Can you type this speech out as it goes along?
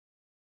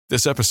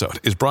This episode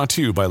is brought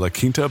to you by La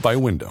Quinta by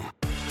Wyndham.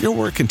 Your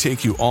work can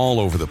take you all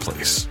over the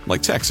place,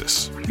 like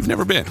Texas. You've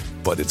never been,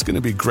 but it's going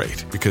to be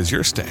great because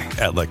you're staying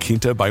at La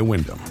Quinta by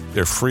Wyndham.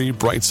 Their free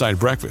Bright Side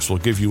breakfast will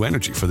give you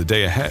energy for the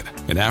day ahead.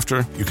 And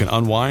after, you can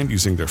unwind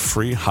using their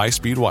free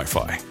high-speed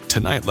Wi-Fi.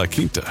 Tonight, La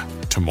Quinta.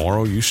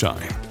 Tomorrow, you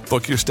shine.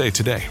 Book your stay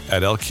today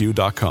at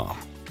lq.com.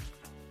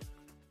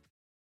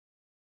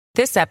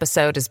 This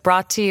episode is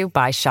brought to you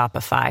by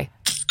Shopify.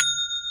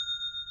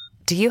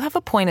 Do you have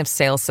a point of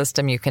sale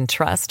system you can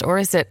trust, or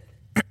is it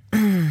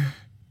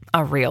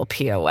a real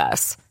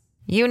POS?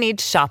 You need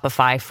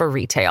Shopify for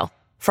retail.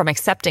 From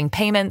accepting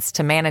payments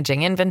to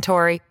managing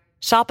inventory,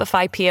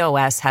 Shopify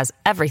POS has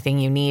everything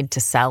you need to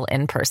sell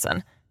in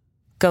person.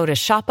 Go to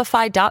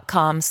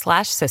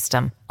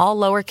shopify.com/system, all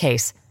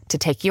lowercase, to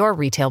take your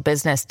retail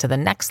business to the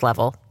next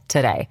level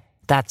today.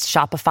 That's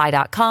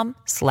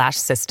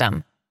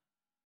shopify.com/system.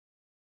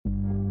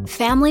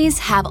 Families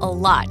have a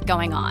lot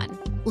going on.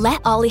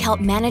 Let Ollie help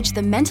manage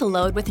the mental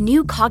load with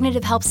new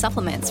cognitive help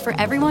supplements for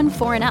everyone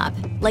 4 and up,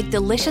 like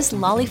delicious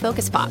Lolly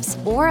Focus Pops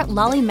or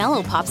Lolly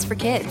Mellow Pops for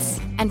kids.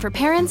 And for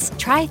parents,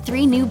 try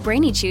 3 new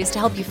Brainy Chews to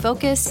help you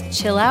focus,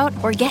 chill out,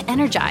 or get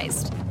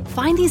energized.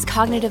 Find these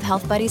cognitive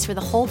health buddies for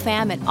the whole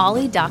fam at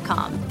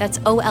ollie.com. That's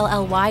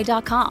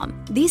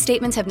OLLY.com. These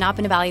statements have not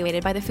been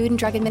evaluated by the Food and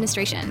Drug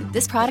Administration.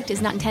 This product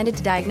is not intended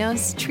to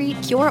diagnose, treat,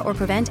 cure, or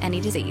prevent any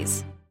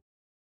disease.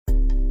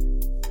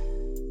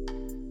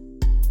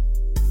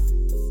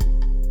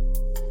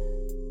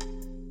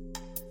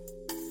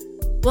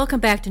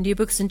 Welcome back to New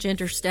Books in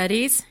Gender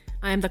Studies.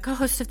 I am the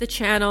co-host of the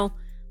channel,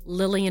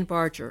 Lillian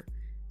Barger.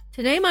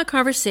 Today my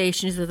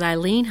conversation is with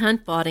Eileen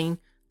Hunt Botting,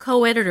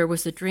 co-editor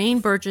with Adrien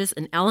Burgess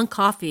and Alan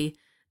Coffey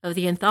of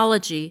the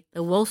anthology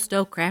The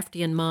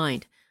Wollstonecraftian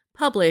Mind,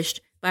 published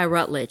by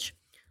Routledge.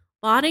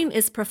 Botting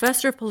is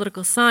professor of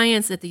political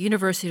science at the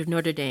University of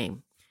Notre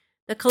Dame.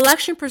 The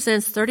collection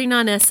presents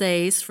 39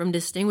 essays from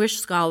distinguished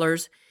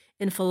scholars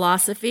in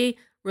philosophy,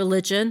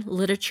 religion,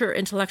 literature,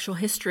 intellectual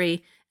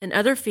history, and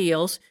other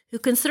fields who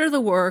consider the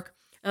work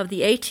of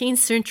the 18th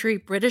century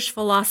British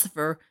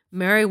philosopher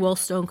Mary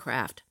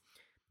Wollstonecraft.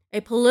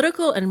 A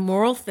political and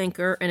moral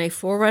thinker and a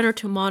forerunner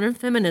to modern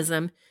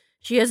feminism,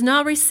 she has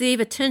not received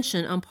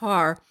attention on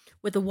par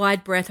with the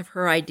wide breadth of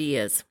her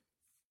ideas.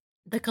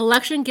 The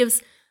collection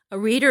gives a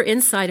reader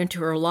insight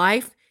into her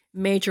life,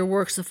 major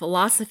works of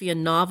philosophy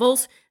and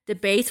novels,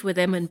 debates with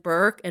Edmund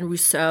Burke and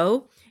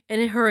Rousseau,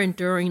 and in her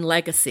enduring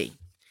legacy.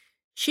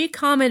 She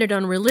commented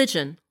on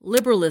religion,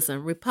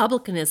 liberalism,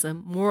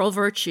 republicanism, moral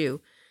virtue,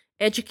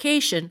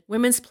 education,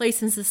 women's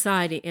place in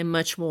society, and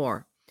much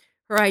more.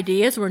 Her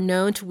ideas were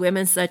known to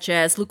women such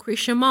as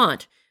Lucretia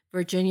Mott,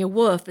 Virginia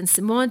Woolf, and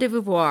Simone de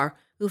Beauvoir,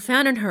 who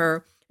found in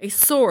her a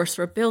source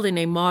for building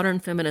a modern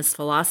feminist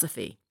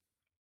philosophy.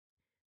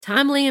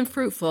 Timely and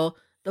fruitful,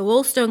 the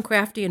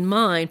Wollstonecraftian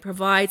Mind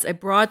provides a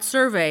broad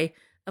survey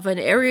of an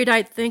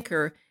erudite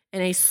thinker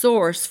and a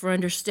source for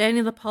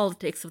understanding the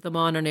politics of the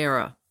modern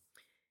era.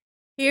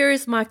 Here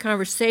is my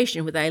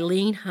conversation with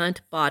Eileen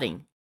Hunt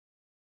Botting.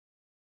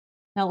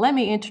 Now let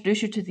me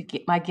introduce you to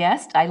my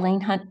guest,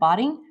 Eileen Hunt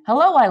Botting.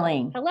 Hello,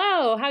 Eileen.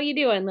 Hello. How you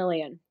doing,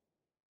 Lillian?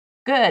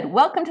 Good.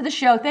 Welcome to the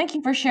show. Thank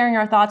you for sharing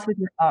our thoughts with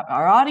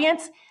our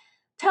audience.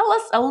 Tell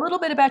us a little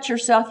bit about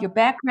yourself, your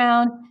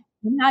background,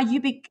 and how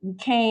you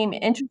became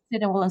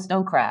interested in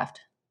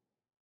Wollstonecraft.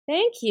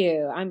 Thank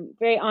you. I'm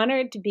very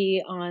honored to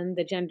be on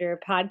the Gender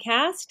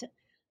podcast.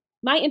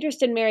 My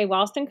interest in Mary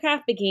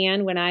Wollstonecraft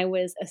began when I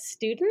was a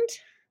student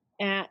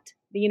at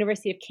the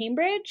University of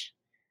Cambridge.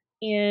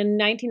 In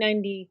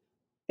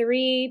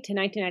 1993 to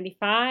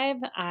 1995,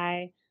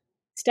 I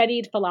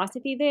studied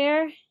philosophy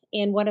there,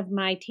 and one of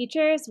my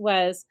teachers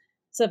was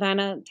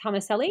Silvana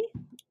Tomaselli,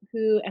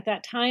 who at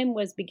that time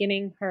was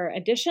beginning her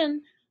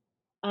edition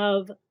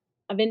of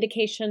A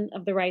Vindication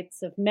of the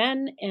Rights of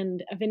Men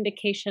and A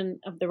Vindication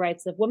of the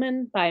Rights of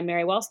Women by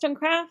Mary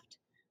Wollstonecraft.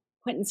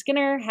 Quentin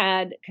Skinner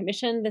had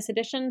commissioned this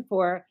edition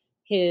for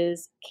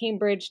his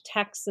Cambridge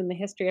Texts in the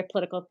History of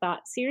Political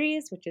Thought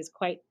series, which is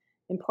quite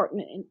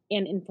important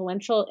and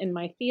influential in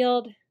my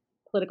field,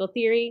 political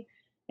theory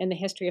and the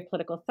history of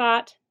political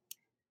thought.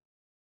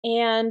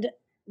 And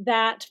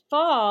that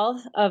fall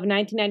of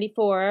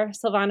 1994,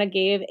 Silvana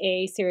gave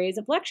a series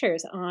of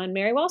lectures on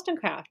Mary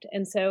Wollstonecraft.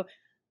 And so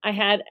I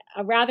had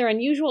a rather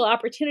unusual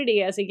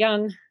opportunity as a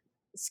young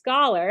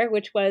scholar,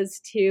 which was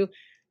to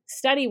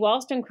study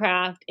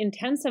Wollstonecraft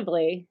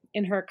intensively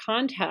in her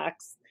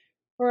context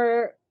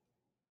for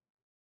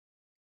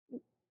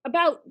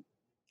about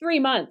 3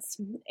 months.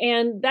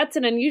 And that's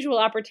an unusual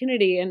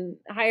opportunity in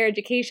higher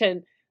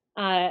education.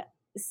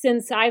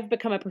 Since I've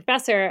become a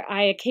professor,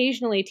 I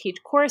occasionally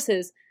teach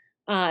courses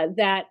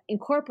that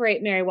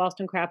incorporate Mary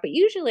Wollstonecraft, but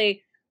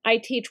usually I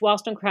teach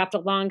Wollstonecraft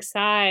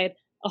alongside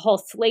a whole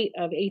slate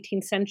of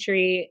 18th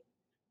century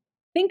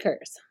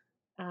thinkers,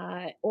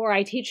 or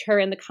I teach her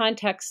in the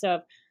context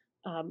of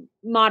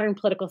modern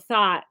political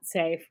thought,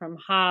 say from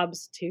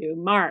Hobbes to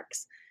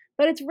Marx.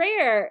 But it's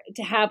rare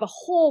to have a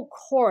whole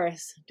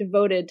course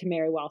devoted to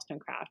Mary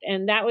Wollstonecraft.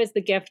 And that was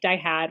the gift I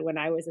had when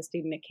I was a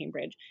student at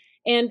Cambridge.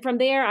 And from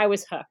there, I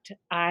was hooked.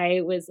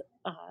 I was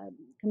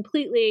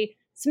completely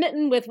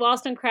smitten with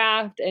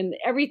Wollstonecraft and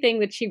everything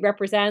that she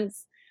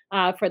represents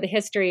for the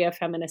history of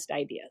feminist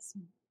ideas.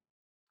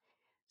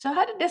 So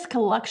how did this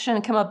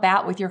collection come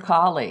about with your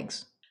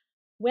colleagues?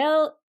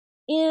 Well,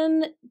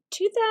 in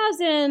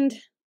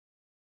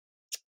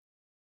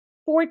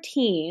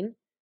 2014,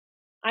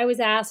 I was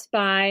asked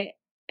by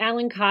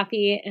Alan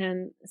Coffey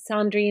and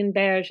Sandrine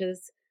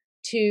Berges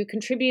to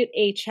contribute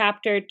a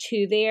chapter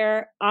to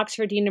their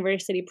Oxford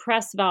University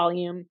Press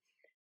volume,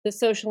 The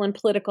Social and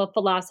Political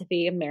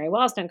Philosophy of Mary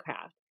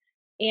Wollstonecraft.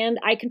 And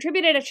I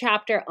contributed a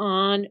chapter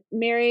on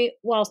Mary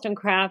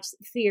Wollstonecraft's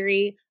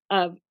theory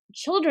of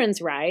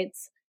children's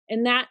rights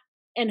and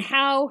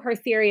how her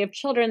theory of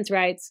children's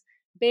rights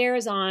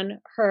bears on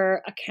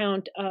her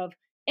account of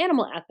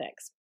animal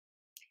ethics.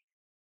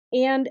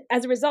 And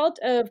as a result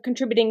of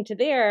contributing to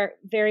their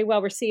very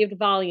well-received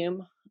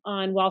volume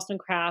on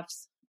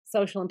Wollstonecraft's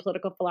social and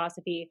political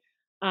philosophy,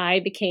 I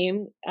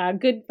became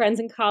good friends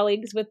and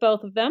colleagues with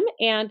both of them.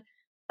 And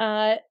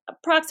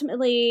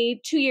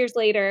approximately 2 years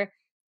later,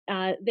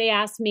 they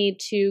asked me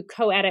to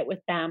co-edit with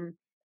them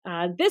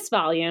this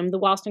volume, The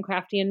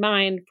Wollstonecraftian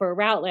Mind, for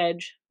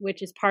Routledge,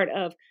 which is part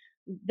of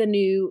the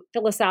new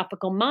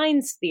Philosophical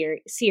Minds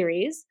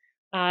series.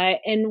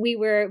 And we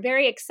were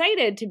very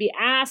excited to be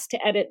asked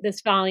to edit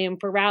this volume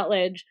for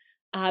Routledge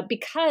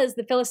because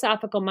the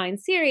Philosophical Mind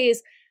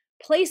series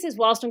places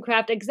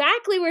Wollstonecraft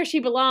exactly where she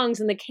belongs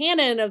in the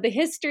canon of the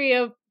history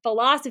of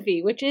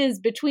philosophy, which is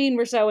between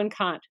Rousseau and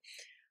Kant.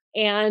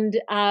 And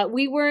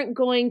we weren't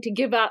going to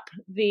give up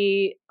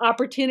the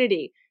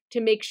opportunity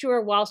to make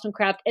sure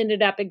Wollstonecraft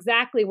ended up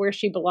exactly where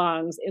she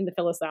belongs in the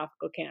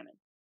philosophical canon.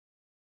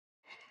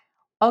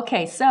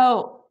 Okay,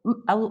 so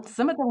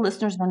some of the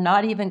listeners are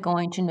not even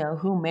going to know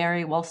who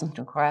Mary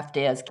Wollstonecraft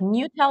is. Can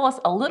you tell us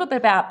a little bit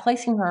about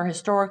placing her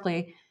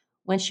historically,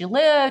 when she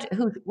lived,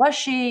 who was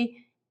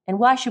she, and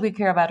why should we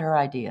care about her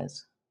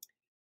ideas?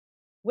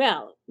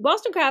 Well,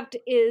 Wollstonecraft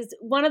is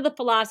one of the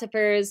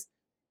philosophers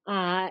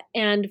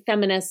and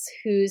feminists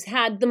who's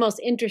had the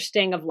most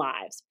interesting of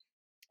lives.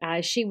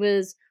 She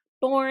was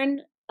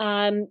born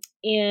in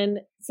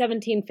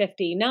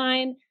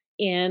 1759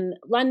 in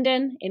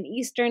London, in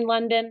Eastern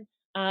London,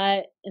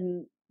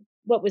 in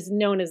what was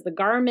known as the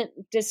Garment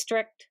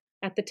District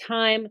at the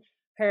time.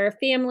 Her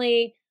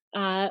family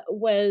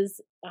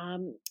was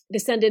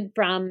descended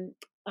from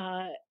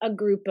a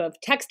group of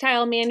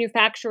textile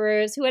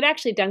manufacturers who had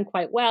actually done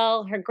quite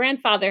well. Her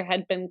grandfather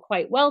had been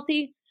quite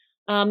wealthy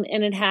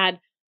and had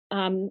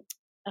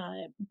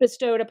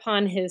bestowed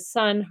upon his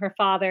son, her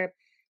father,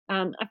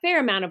 a fair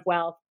amount of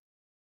wealth.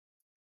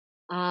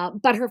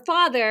 But her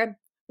father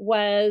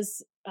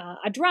was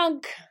a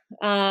drunk,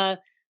 a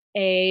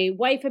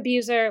wife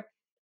abuser,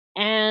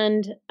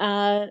 and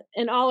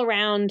an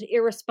all-around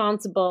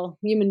irresponsible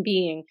human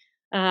being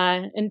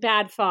and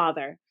bad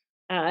father.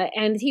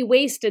 And he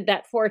wasted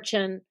that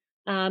fortune,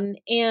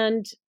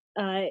 and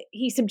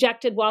he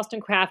subjected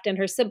Wollstonecraft and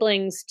her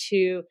siblings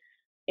to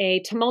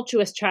a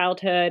tumultuous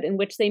childhood in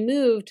which they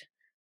moved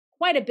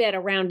quite a bit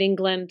around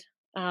England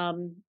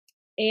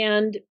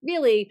and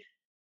really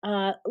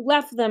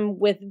left them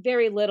with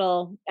very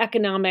little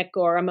economic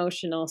or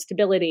emotional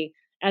stability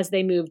as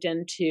they moved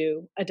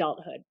into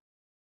adulthood.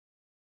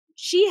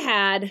 She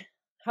had,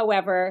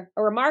 however,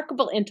 a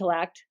remarkable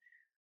intellect.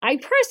 I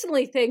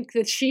personally think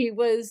that she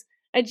was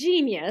a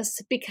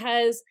genius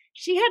because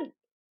she had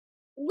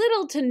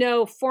little to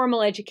no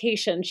formal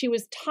education. She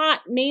was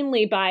taught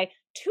mainly by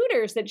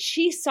tutors that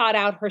she sought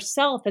out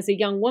herself as a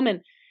young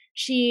woman.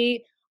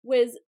 She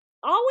was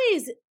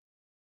always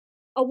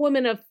a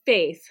woman of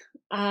faith.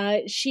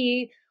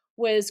 She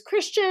was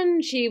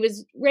Christian. She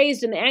was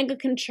raised in the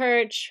Anglican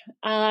Church.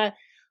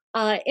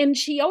 And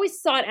she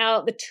always sought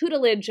out the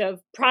tutelage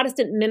of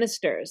Protestant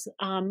ministers.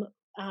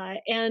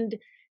 And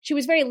she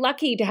was very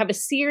lucky to have a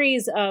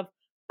series of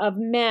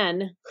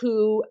men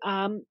who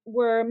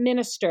were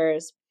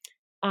ministers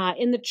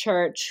in the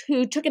church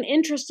who took an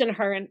interest in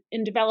her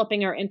in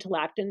developing her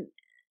intellect. And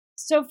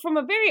so from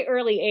a very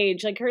early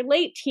age, like her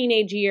late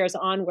teenage years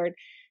onward,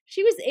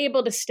 she was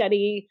able to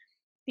study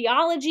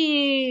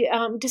theology,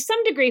 to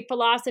some degree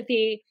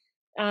philosophy,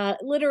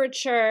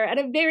 literature at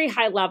a very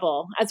high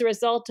level as a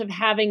result of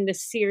having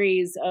this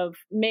series of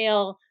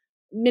male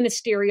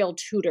ministerial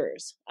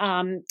tutors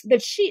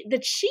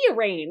that she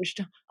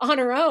arranged on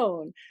her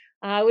own,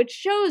 which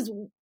shows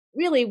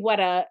really what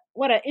a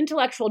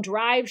intellectual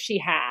drive she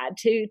had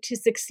to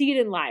succeed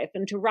in life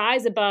and to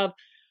rise above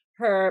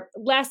her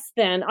less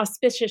than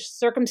auspicious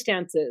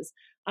circumstances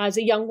as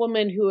a young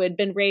woman who had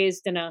been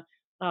raised in an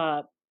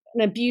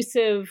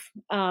abusive,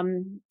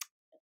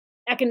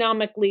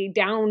 economically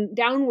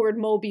downward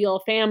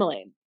mobile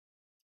family.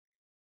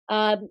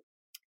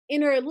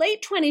 In her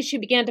late 20s, she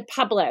began to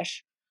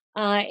publish,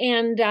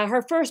 and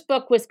her first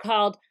book was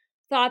called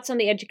Thoughts on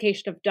the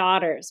Education of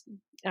Daughters,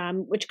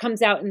 which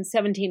comes out in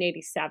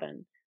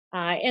 1787.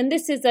 And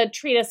this is a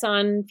treatise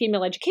on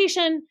female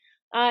education,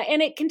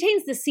 and it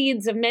contains the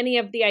seeds of many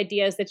of the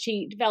ideas that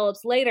she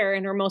develops later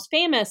in her most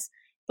famous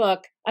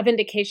book, A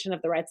Vindication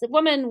of the Rights of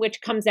Women,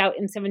 which comes out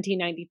in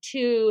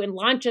 1792 and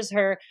launches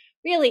her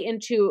really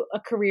into a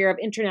career of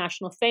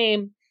international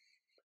fame.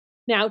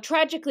 Now,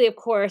 tragically, of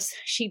course,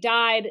 she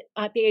died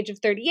at the age of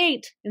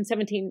 38 in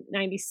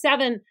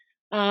 1797,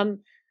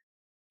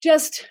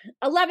 just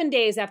 11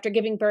 days after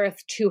giving birth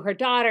to her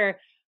daughter,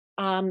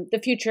 the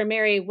future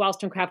Mary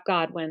Wollstonecraft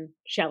Godwin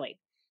Shelley,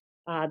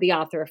 the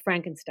author of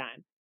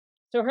Frankenstein.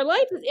 So her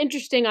life is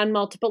interesting on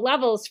multiple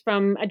levels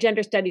from a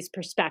gender studies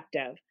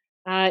perspective.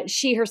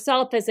 She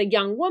herself, as a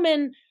young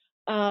woman,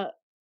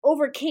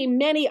 overcame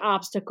many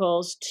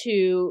obstacles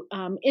to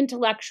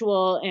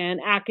intellectual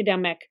and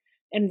academic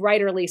and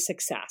writerly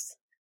success.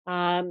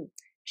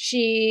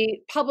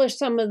 She published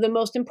some of the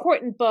most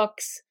important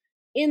books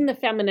in the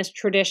feminist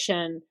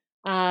tradition,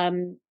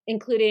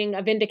 including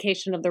A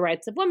Vindication of the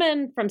Rights of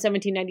Women from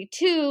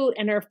 1792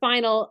 and her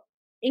final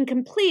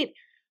incomplete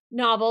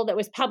novel that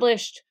was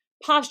published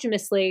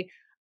posthumously,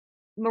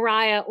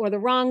 Maria or the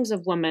Wrongs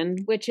of Woman,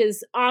 which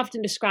is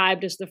often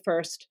described as the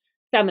first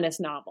feminist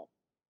novel.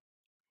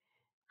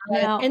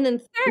 And then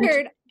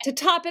third, to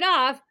top it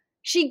off,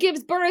 she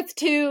gives birth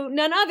to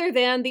none other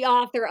than the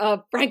author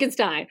of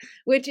Frankenstein,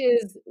 which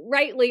is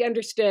rightly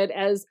understood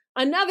as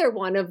another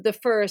one of the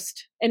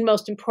first and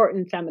most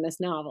important feminist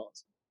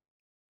novels.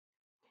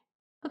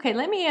 Okay,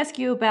 let me ask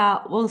you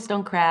about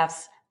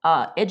Wollstonecraft's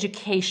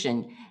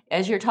education.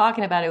 As you're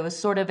talking about, it was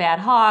sort of ad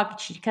hoc.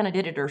 She kind of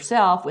did it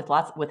herself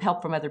with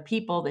help from other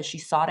people that she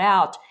sought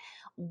out.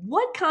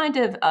 What kind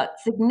of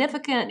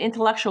significant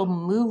intellectual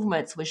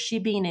movements was she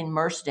being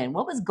immersed in?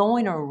 What was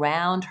going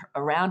around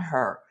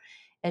her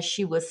as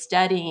she was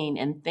studying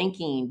and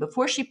thinking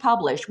before she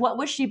published? What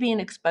was she being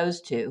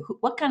exposed to?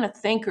 What kind of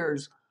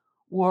thinkers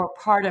were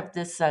part of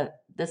this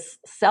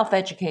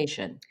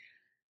self-education?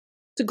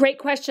 It's a great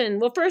question.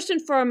 Well, first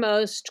and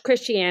foremost,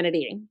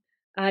 Christianity.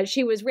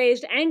 She was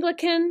raised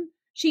Anglican.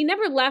 She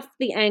never left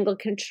the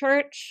Anglican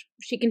Church.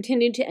 She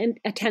continued to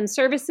attend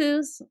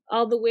services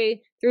all the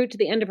way through to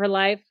the end of her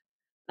life.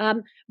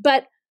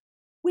 But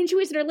when she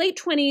was in her late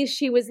 20s,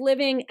 she was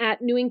living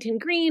at Newington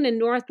Green in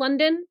North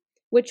London,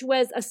 which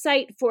was a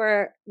site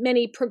for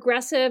many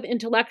progressive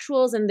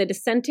intellectuals in the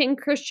dissenting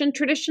Christian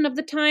tradition of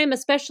the time,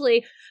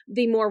 especially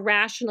the more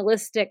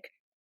rationalistic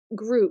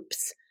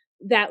groups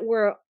that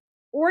were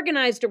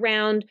organized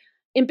around,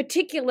 in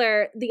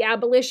particular, the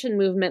abolition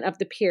movement of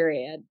the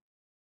period.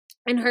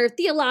 And her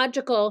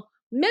theological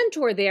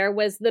mentor there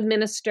was the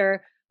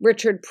minister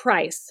Richard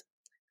Price,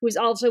 who was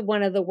also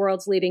one of the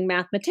world's leading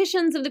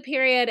mathematicians of the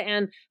period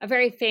and a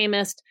very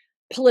famous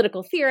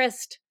political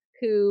theorist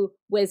who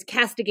was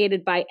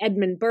castigated by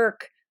Edmund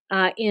Burke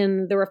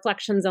in the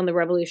Reflections on the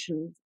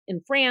Revolution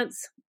in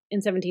France in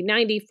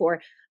 1790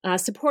 for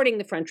supporting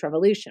the French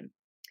Revolution.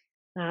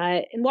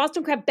 And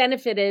Wollstonecraft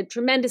benefited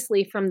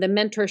tremendously from the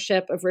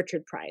mentorship of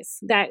Richard Price.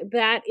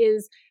 That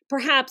is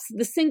perhaps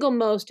the single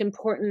most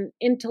important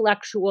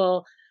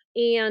intellectual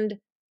and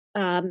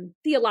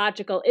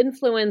theological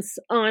influence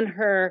on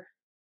her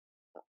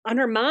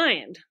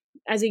mind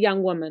as a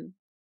young woman.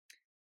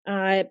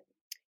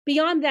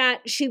 Beyond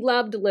that, she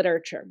loved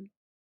literature.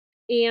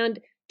 And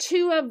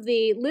two of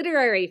the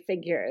literary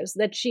figures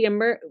that she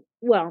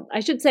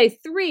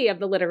three of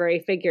the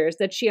literary figures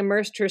that she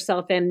immersed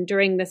herself in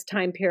during this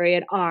time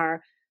period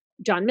are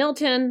John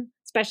Milton,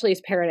 especially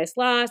his Paradise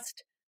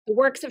Lost, the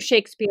works of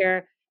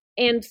Shakespeare,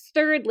 and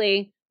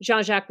thirdly,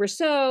 Jean-Jacques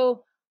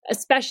Rousseau,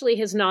 especially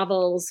his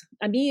novels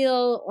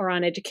Emile or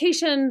On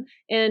Education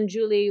and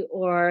Julie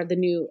or The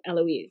New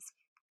Eloise.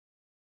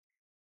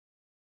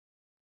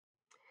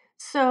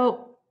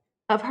 So,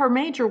 of her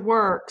major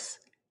works,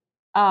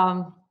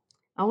 I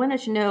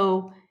wanted to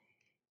know,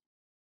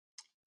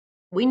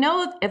 we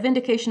know A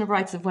Vindication of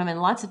Rights of Women.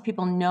 Lots of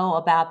people know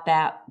about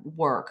that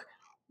work.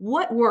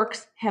 What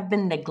works have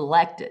been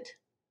neglected?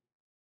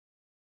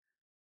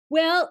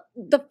 Well,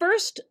 the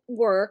first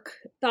work,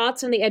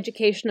 Thoughts on the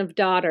Education of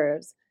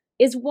Daughters,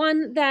 is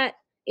one that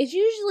is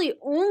usually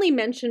only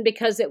mentioned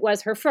because it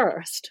was her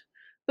first.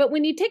 But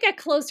when you take a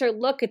closer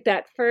look at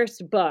that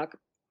first book,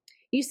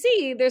 you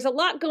see there's a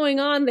lot going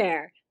on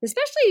there,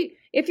 especially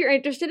if you're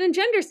interested in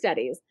gender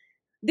studies.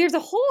 There's a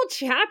whole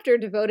chapter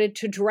devoted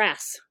to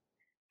dress,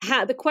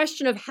 the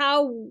question of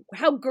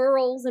how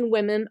girls and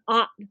women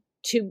ought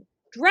to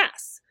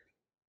dress.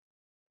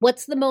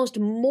 What's the most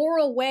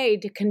moral way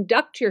to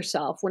conduct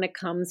yourself when it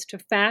comes to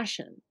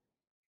fashion?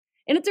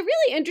 And it's a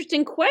really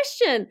interesting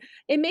question.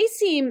 It may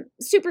seem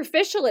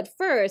superficial at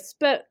first,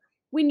 but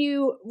when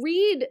you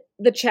read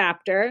the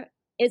chapter,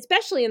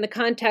 especially in the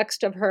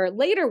context of her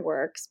later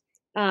works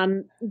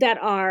that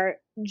are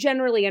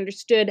generally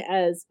understood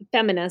as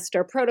feminist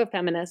or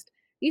proto-feminist,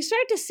 you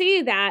start to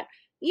see that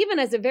even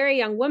as a very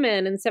young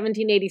woman in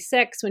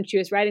 1786, when she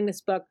was writing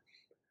this book,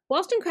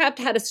 Wollstonecraft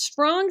had a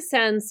strong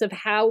sense of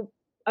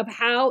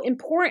how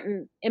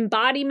important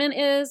embodiment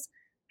is,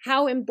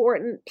 how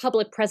important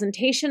public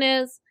presentation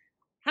is,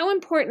 how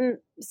important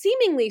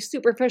seemingly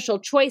superficial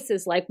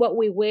choices like what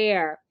we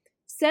wear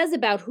says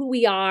about who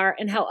we are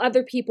and how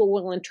other people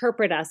will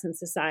interpret us in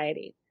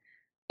society.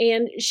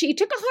 And she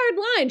took a hard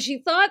line.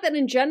 She thought that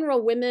in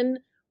general, women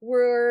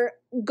were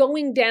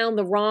going down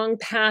the wrong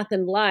path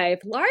in life,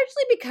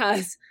 largely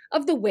because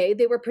of the way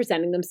they were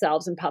presenting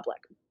themselves in public.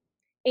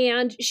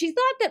 And she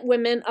thought that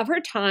women of her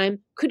time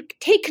could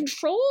take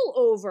control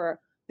over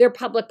their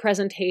public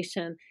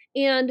presentation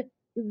and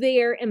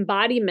their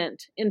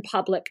embodiment in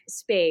public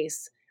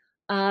space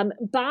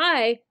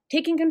by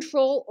taking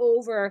control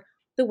over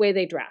the way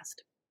they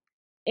dressed.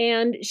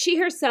 And she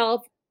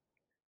herself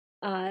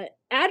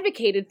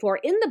advocated for,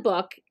 in the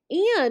book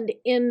and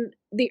in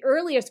the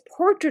earliest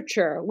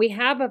portraiture we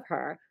have of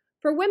her,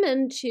 for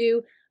women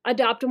to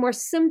adopt a more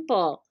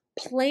simple,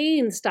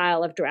 plain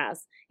style of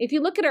dress. If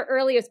you look at her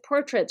earliest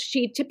portraits,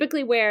 she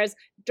typically wears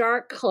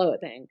dark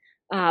clothing,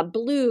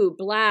 blue,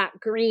 black,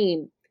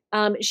 green.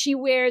 She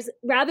wears,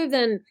 rather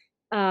than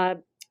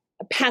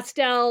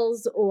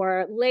pastels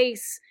or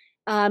lace,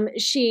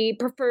 she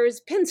prefers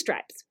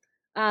pinstripes.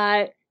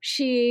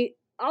 She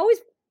always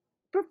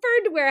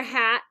preferred to wear a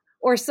hat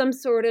or some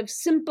sort of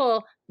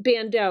simple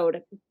bandeau to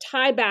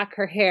tie back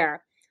her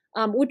hair,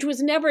 which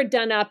was never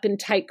done up in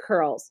tight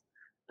curls,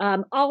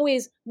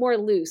 always more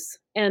loose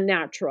and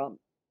natural.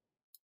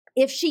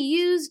 If she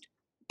used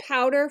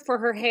powder for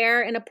her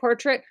hair in a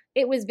portrait,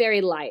 it was very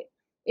light.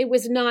 It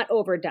was not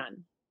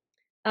overdone.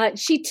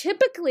 She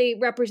typically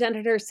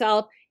represented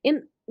herself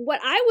in what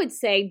I would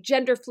say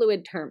gender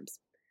fluid terms.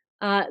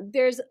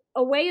 There's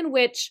a way in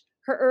which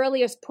her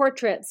earliest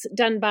portraits,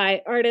 done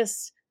by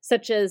artists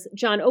such as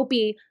John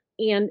Opie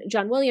and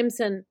John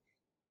Williamson,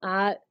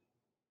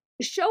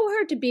 show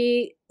her to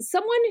be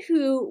someone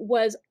who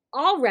was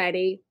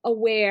already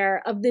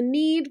aware of the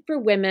need for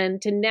women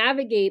to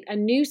navigate a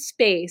new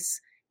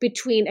space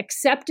between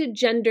accepted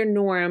gender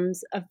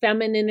norms of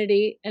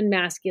femininity and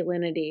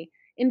masculinity.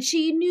 And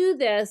she knew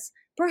this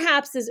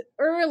perhaps as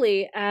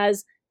early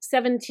as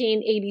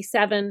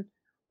 1787,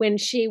 when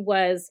she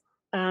was,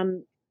 I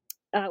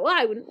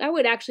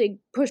would actually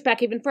push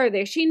back even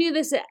further. She knew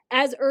this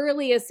as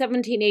early as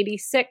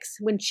 1786,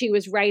 when she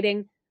was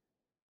writing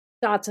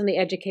Thoughts on the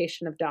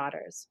Education of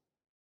Daughters.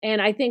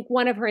 And I think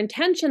one of her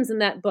intentions in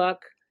that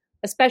book,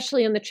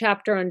 especially in the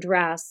chapter on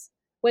dress,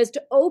 was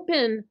to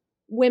open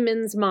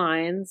women's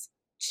minds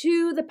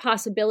to the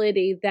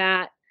possibility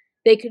that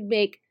they could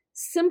make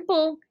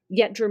simple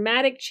yet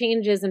dramatic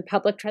changes in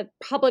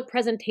public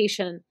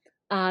presentation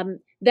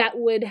that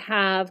would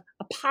have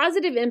a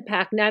positive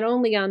impact not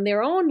only on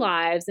their own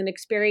lives and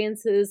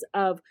experiences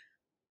of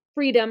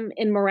freedom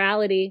and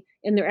morality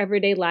in their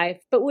everyday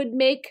life, but would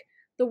make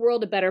the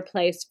world a better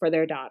place for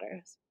their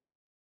daughters.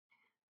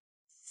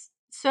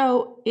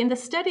 So in the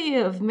study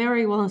of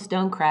Mary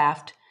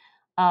Wollstonecraft,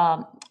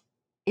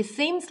 it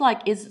seems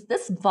like, is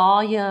this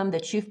volume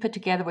that you've put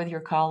together with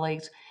your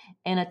colleagues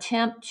an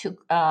attempt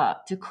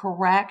to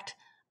correct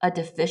a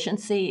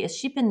deficiency? Has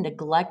she been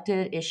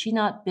neglected? Has she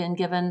not been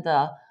given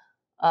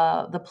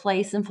the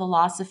place in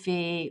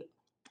philosophy?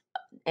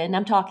 And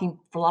I'm talking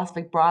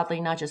philosophy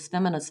broadly, not just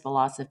feminist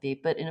philosophy,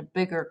 but in a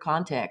bigger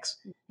context.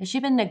 Has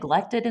she been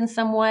neglected in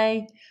some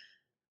way?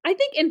 I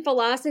think in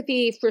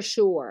philosophy, for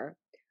sure.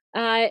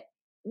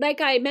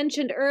 Like I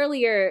mentioned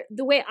earlier,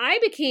 the way I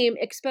became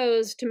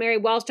exposed to Mary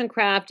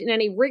Wollstonecraft in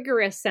any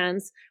rigorous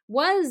sense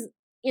was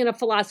in a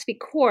philosophy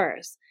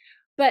course.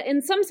 But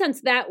in some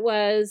sense, that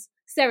was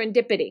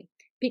serendipity,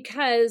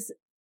 because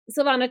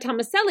Silvana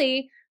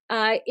Tomaselli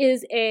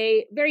is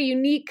a very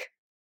unique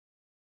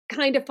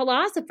kind of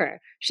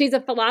philosopher. She's a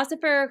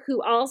philosopher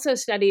who also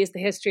studies the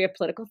history of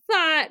political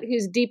thought,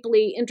 who's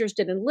deeply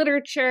interested in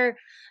literature,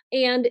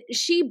 and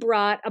she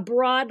brought a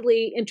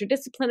broadly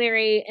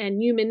interdisciplinary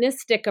and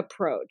humanistic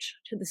approach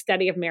to the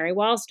study of Mary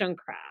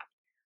Wollstonecraft.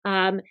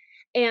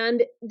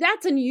 And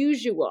that's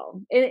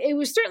unusual. It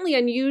was certainly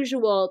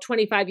unusual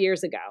 25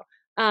 years ago.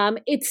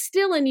 It's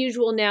still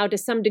unusual now to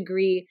some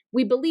degree.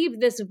 We believe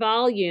this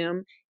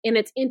volume, in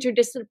its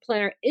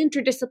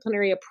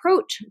interdisciplinary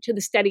approach to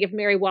the study of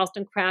Mary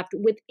Wollstonecraft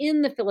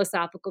within the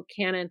philosophical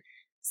canon,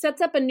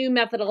 sets up a new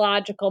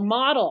methodological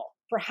model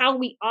for how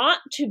we ought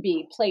to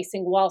be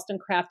placing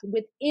Wollstonecraft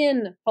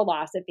within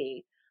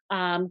philosophy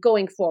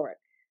going forward.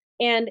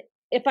 And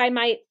if I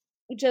might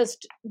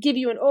just give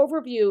you an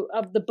overview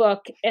of the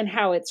book and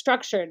how it's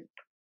structured,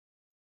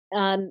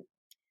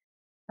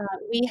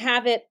 we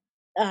have it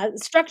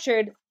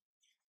structured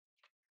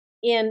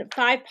in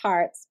 5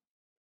 parts.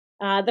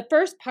 The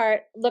first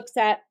part looks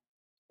at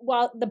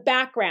the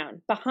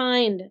background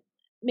behind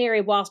Mary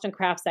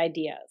Wollstonecraft's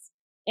ideas.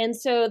 And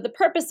so the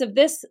purpose of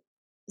this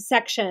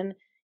section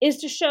is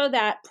to show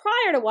that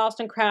prior to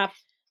Wollstonecraft,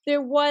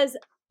 there was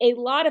a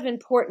lot of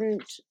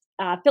important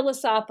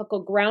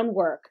philosophical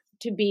groundwork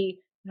to be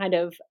kind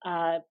of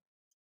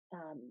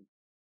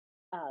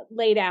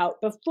laid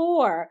out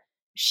before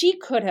she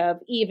could have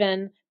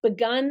even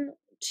begun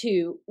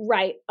to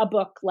write a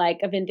book like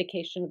A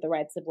Vindication of the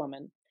Rights of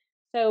Women.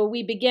 So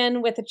we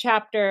begin with a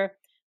chapter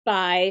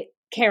by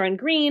Karen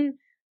Green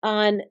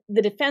on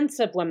the defense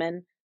of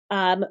women,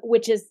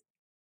 which is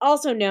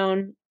also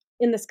known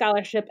in the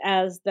scholarship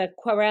as the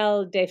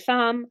Querelle des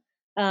Femmes,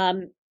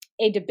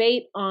 a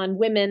debate on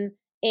women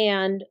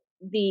and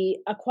the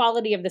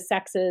equality of the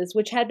sexes,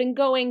 which had been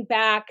going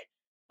back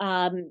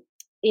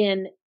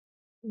in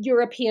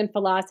European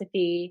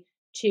philosophy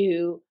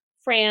to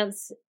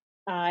France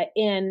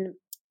in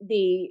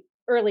the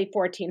early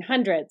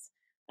 1400s,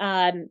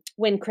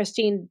 when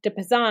Christine de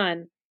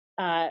Pizan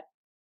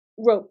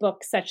wrote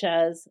books such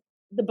as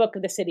The Book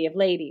of the City of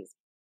Ladies.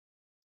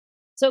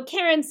 So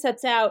Karen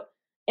sets out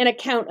an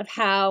account of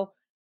how,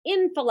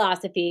 in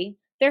philosophy,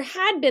 there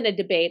had been a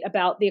debate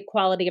about the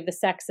equality of the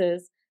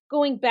sexes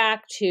going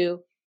back to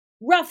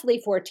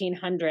roughly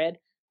 1400.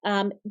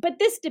 But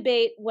this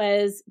debate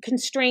was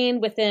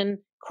constrained within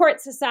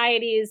court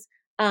societies,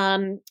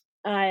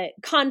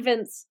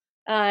 convents,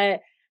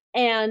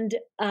 and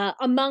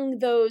among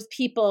those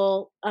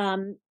people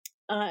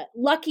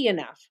lucky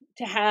enough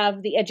to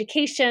have the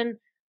education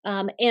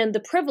and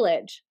the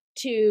privilege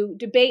to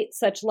debate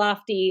such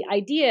lofty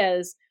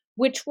ideas,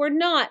 which were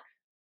not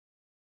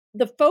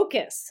the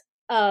focus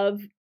of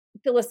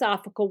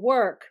philosophical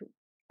work.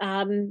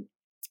 And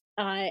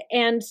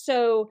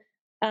so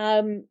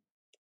there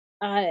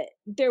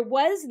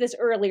was this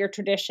earlier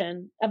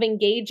tradition of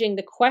engaging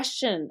the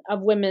question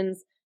of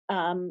women's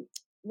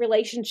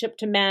relationship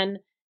to men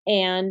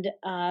and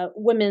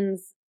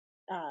women's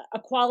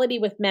equality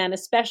with men,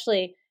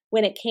 especially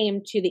when it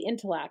came to the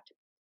intellect.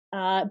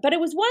 But it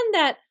was one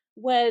that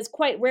was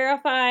quite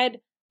rarefied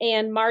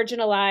and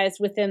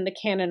marginalized within the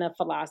canon of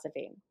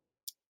philosophy.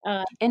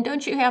 And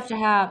don't you have to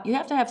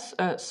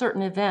have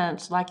certain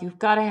events, like you've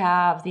got to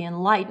have the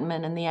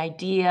Enlightenment and the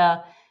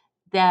idea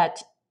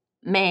that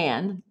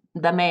man,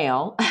 the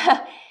male,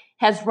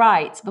 has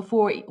rights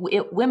before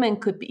women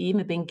could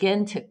even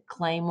begin to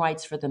claim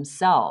rights for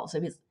themselves.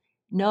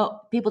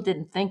 People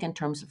didn't think in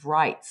terms of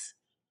rights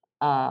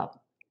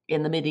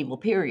in the medieval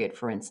period,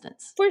 for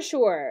instance. For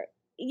sure.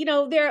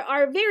 There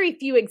are very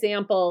few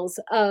examples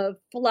of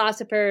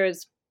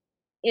philosophers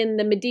in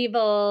the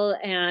medieval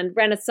and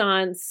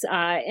Renaissance,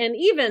 and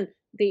even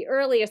the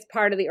earliest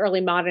part of the early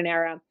modern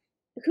era,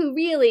 who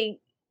really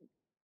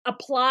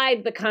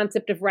applied the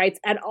concept of rights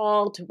at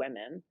all to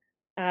women.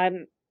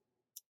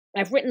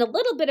 I've written a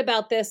little bit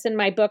about this in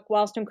my book,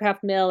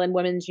 Wollstonecraft Mill and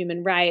Women's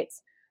Human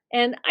Rights.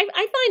 And I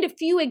find a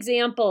few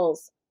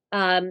examples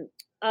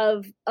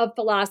of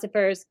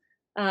philosophers.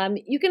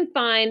 You can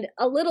find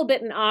a little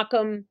bit in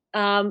Occam,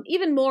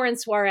 even more in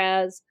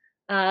Suarez,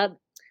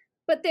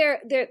 but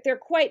they're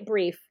quite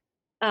brief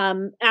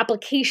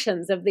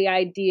applications of the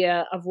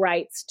idea of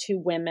rights to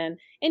women.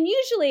 And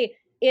usually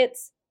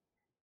it's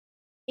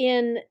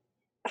in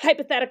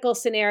hypothetical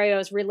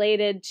scenarios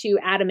related to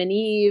Adam and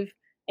Eve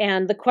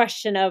and the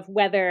question of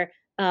whether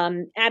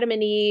Adam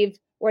and Eve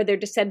or their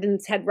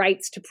descendants had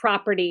rights to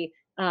property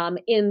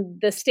in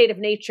the state of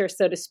nature,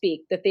 so to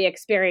speak, that they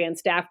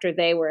experienced after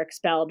they were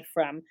expelled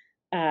from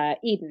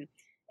Eden.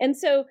 And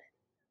so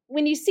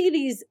when you see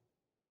these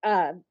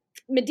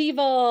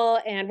medieval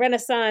and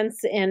Renaissance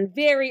and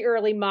very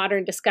early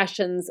modern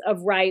discussions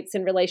of rights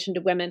in relation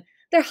to women,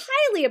 they're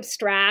highly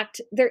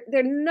abstract.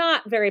 They're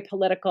not very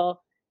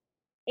political,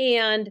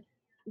 and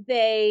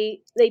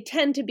they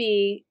tend to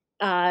be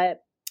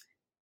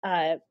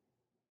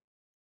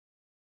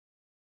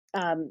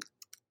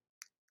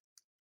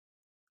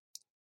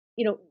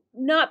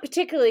not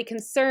particularly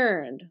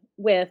concerned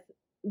with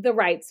the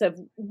rights of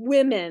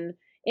women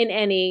in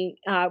any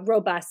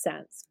robust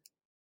sense.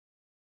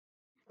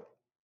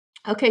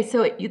 Okay,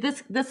 so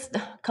this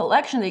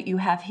collection that you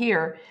have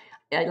here,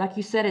 like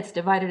you said, it's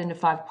divided into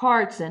 5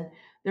 parts, and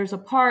there's a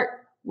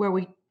part where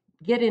we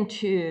get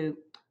into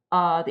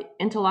the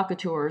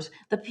interlocutors,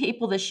 the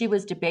people that she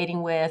was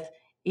debating with,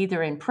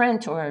 either in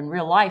print or in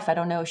real life. I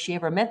don't know if she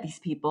ever met these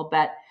people,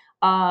 but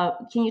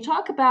can you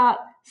talk about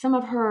some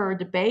of her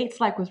debates,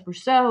 like with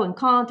Rousseau and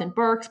Kant and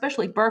Burke,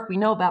 especially Burke? We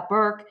know about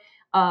Burke.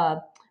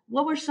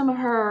 What were some of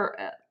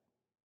her?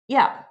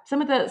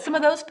 Some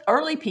of those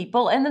early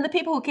people, and then the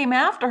people who came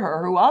after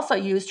her, who also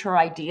used her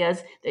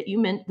ideas that you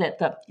meant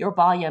your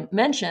volume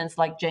mentions,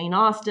 like Jane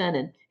Austen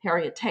and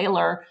Harriet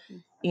Taylor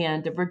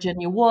and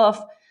Virginia Woolf.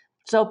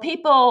 So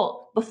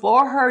people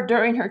before her,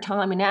 during her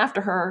time, and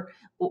after her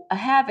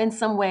have in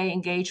some way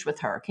engaged with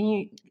her. Can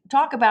you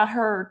talk about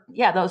her?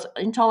 Those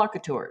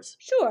interlocutors.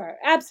 Sure,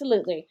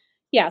 absolutely.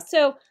 Yeah.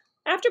 So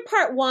after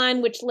part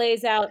 1, which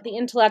lays out the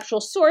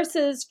intellectual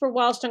sources for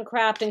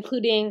Wollstonecraft,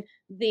 including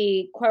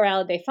the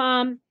Querelle des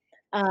Femmes,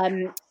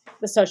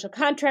 the social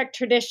contract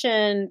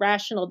tradition,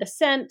 rational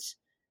dissent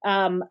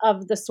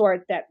of the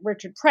sort that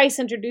Richard Price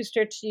introduced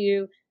her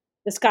to,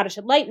 the Scottish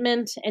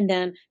Enlightenment, and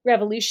then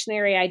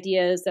revolutionary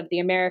ideas of the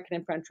American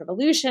and French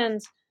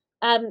revolutions.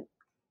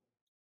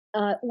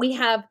 We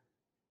have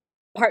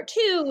part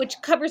 2, which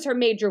covers her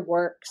major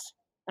works,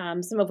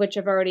 some of which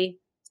I've already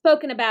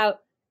spoken about: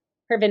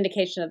 her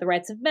vindication of the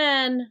rights of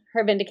men,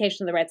 her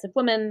vindication of the rights of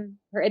women,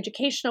 her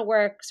educational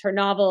works, her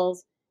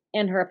novels,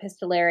 and her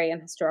epistolary and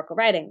historical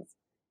writings.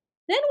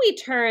 Then we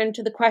turn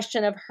to the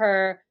question of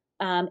her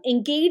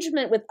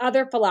engagement with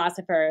other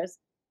philosophers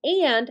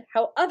and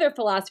how other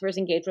philosophers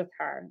engage with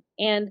her.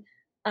 And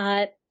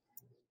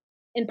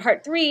in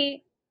part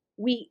 3,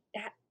 we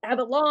have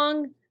a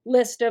long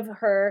list of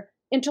her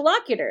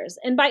interlocutors.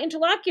 And by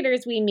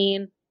interlocutors, we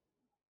mean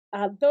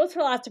those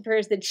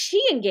philosophers that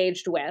she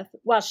engaged with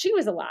while she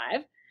was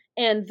alive.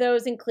 And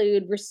those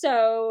include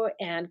Rousseau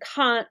and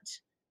Kant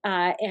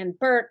and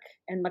Burke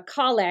and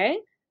Macaulay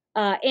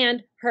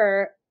and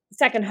her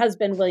second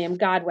husband, William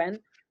Godwin.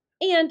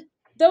 And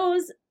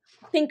those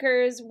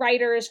thinkers,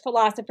 writers,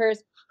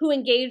 philosophers who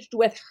engaged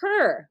with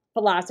her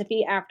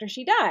philosophy after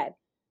she died.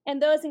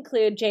 And those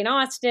include Jane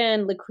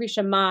Austen,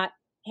 Lucretia Mott,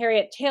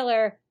 Harriet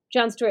Taylor,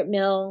 John Stuart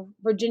Mill,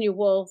 Virginia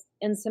Woolf,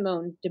 and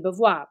Simone de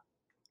Beauvoir.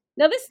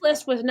 Now, this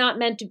list was not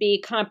meant to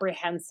be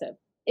comprehensive.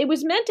 It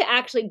was meant to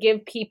actually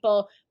give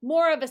people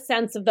more of a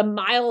sense of the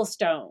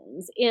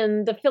milestones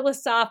in the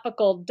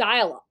philosophical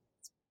dialogues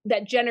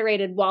that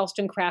generated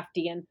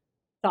Wollstonecraftian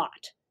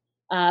thought.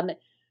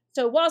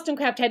 So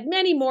Wollstonecraft had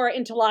many more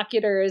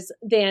interlocutors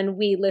than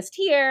we list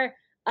here,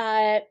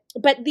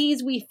 but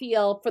these we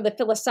feel for the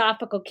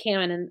philosophical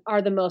canon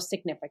are the most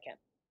significant.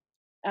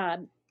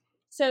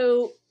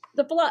 So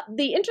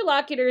the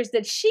interlocutors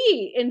that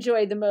she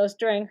enjoyed the most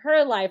during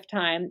her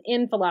lifetime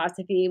in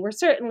philosophy were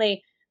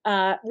certainly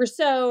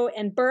Rousseau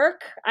and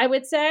Burke, I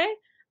would say.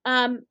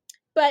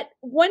 But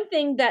one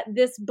thing that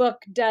this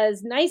book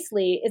does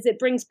nicely is it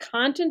brings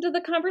Kant into the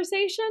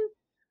conversation.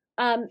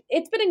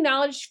 It's been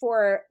acknowledged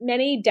for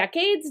many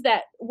decades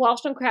that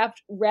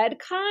Wollstonecraft read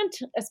Kant,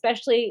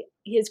 especially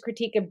his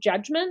critique of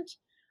judgment.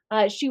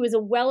 She was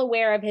well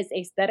aware of his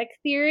aesthetic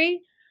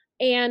theory,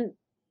 and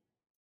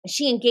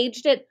she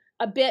engaged it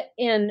a bit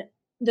in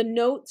the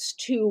notes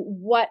to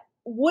what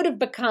would have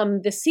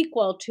become the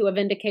sequel to A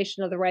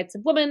Vindication of the Rights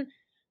of Woman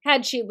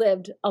had she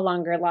lived a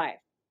longer life.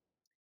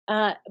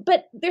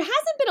 But there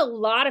hasn't been a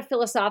lot of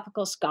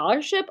philosophical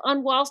scholarship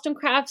on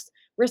Wollstonecraft's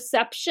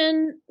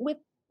reception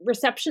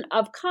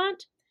of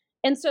Kant.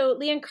 And so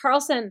Leanne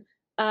Carlson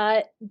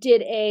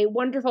did a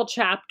wonderful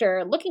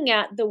chapter looking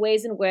at the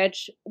ways in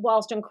which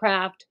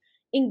Wollstonecraft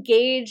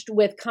engaged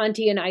with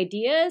Kantian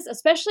ideas,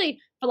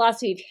 especially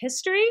philosophy of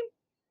history.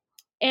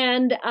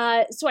 And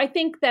so I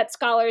think that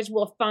scholars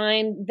will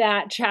find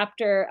that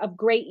chapter of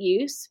great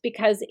use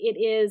because it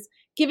is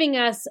giving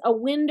us a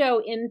window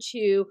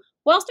into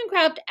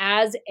Wollstonecraft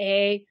as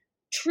a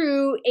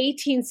true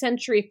 18th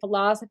century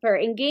philosopher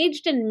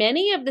engaged in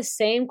many of the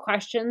same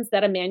questions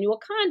that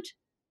Immanuel Kant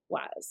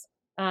was,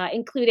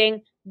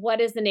 including what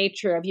is the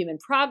nature of human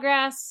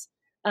progress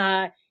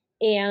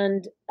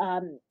and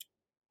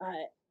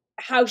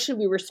how should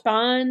we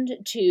respond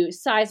to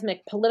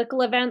seismic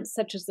political events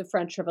such as the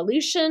French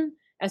Revolution,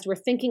 as we're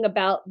thinking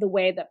about the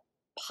way that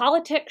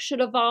politics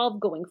should evolve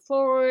going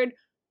forward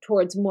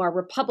towards more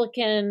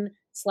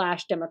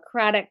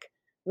Republican/democratic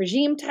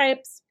regime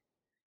types.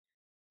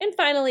 And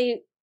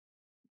finally,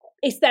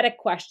 aesthetic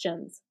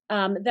questions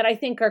that I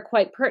think are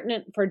quite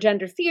pertinent for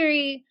gender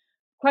theory,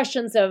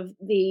 questions of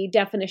the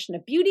definition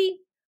of beauty,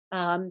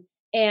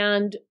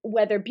 and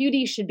whether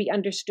beauty should be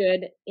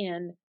understood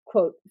in,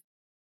 quote,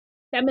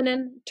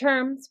 feminine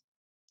terms,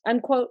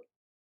 unquote.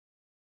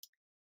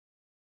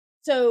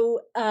 So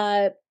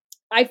I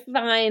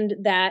find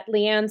that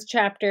Leanne's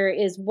chapter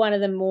is one of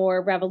the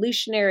more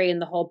revolutionary in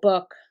the whole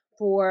book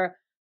for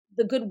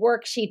the good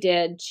work she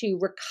did to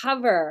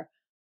recover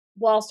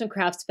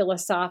Wollstonecraft's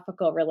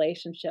philosophical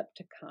relationship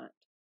to Kant.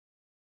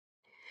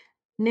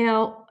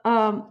 Now,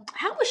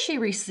 how was she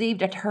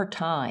received at her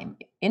time?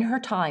 In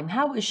her time,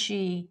 how was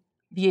she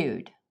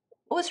viewed?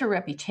 What was her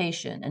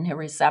reputation and her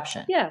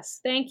reception? Yes,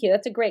 thank you.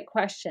 That's a great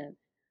question.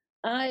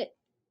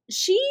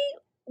 She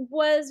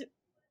was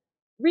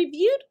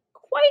reviewed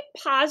quite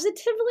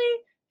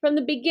positively from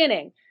the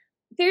beginning.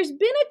 There's been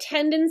a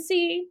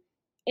tendency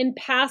in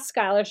past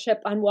scholarship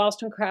on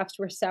Wollstonecraft's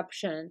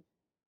reception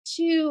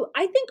to,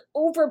 I think,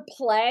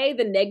 overplay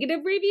the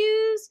negative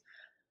reviews.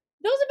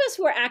 Those of us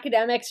who are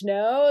academics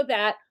know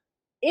that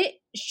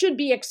it should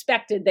be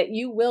expected that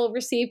you will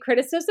receive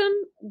criticism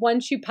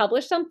once you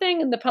publish something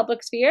in the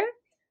public sphere.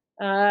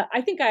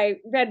 I think I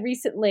read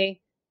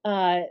recently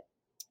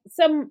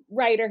some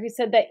writer who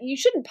said that you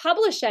shouldn't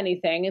publish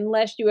anything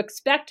unless you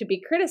expect to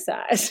be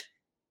criticized.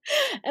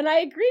 And I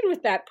agreed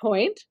with that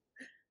point.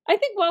 I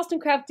think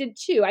Wollstonecraft did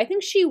too. I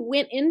think she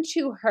went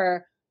into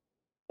her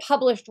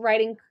published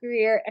writing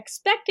career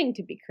expecting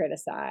to be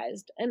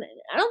criticized. And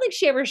I don't think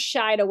she ever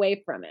shied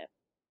away from it.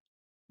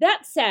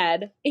 That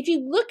said, if you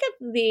look at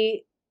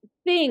the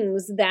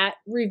things that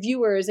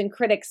reviewers and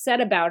critics said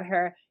about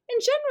her, in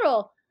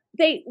general,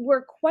 they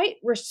were quite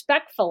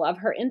respectful of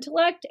her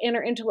intellect and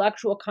her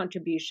intellectual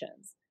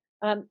contributions.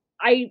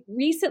 I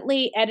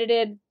recently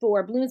edited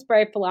for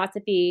Bloomsbury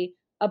Philosophy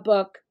a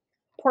book,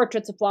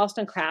 Portraits of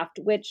Wollstonecraft,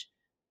 which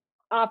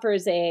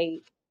offers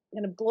a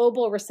kind of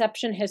global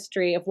reception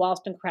history of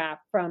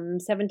Wollstonecraft from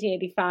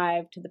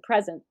 1785 to the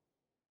present.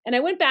 And I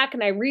went back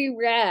and I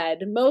reread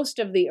most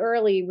of the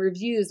early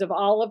reviews of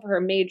all of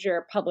her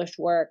major published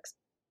works.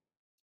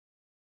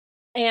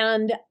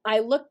 And I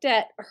looked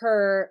at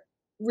her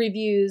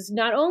reviews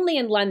not only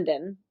in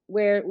London,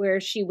 where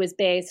she was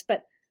based,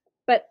 but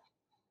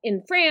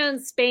in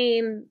France,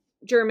 Spain,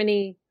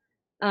 Germany,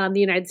 the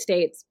United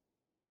States,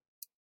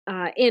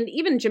 and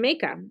even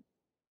Jamaica.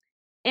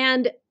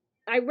 And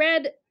I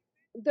read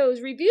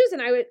those reviews,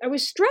 and I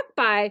was struck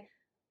by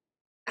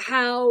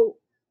how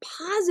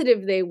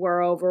positive they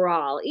were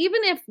overall,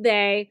 even if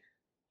they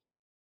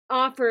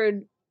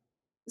offered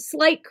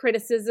slight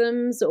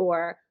criticisms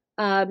or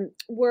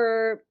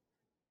were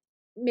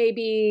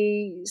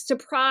maybe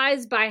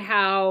surprised by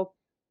how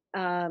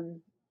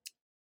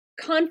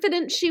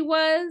confident she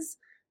was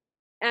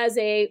as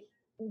a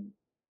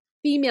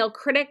female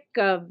critic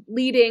of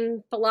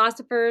leading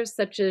philosophers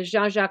such as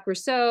Jean-Jacques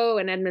Rousseau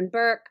and Edmund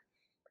Burke.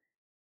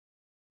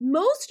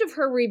 Most of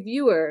her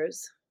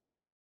reviewers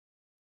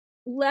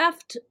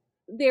left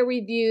their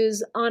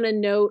reviews on a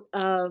note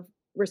of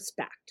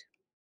respect.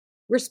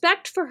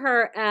 Respect for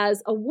her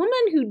as a woman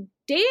who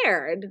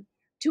dared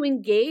to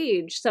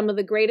engage some of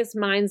the greatest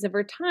minds of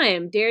her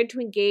time, dared to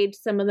engage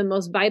some of the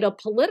most vital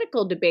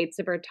political debates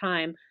of her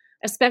time,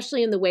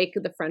 especially in the wake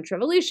of the French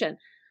Revolution.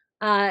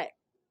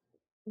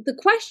 The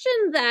question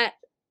that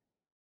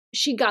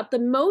she got the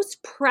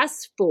most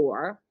press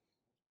for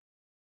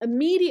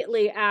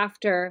immediately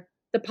after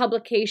the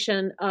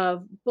publication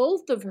of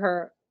both of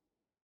her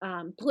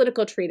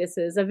political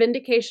treatises, A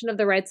Vindication of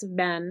the Rights of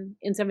Men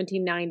in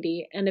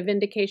 1790 and A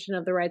Vindication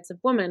of the Rights of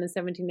Women in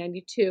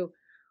 1792,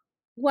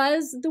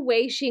 was the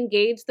way she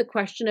engaged the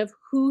question of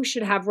who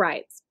should have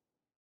rights.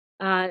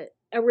 A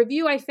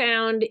review I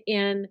found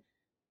in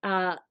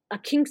a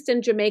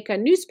Kingston, Jamaica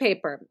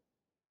newspaper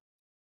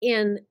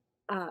in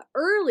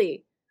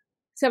early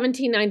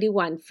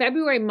 1791,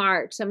 February,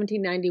 March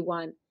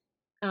 1791,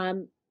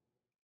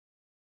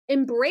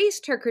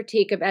 embraced her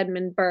critique of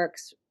Edmund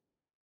Burke's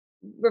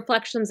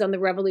Reflections on the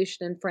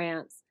Revolution in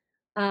France,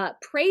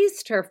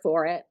 praised her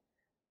for it,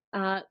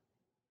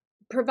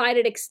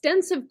 provided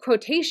extensive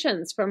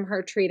quotations from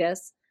her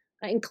treatise,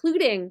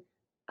 including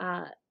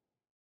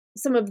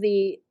some of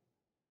the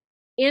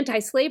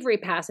anti-slavery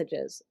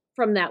passages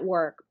from that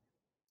work,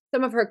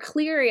 some of her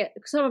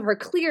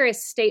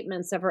clearest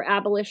statements of her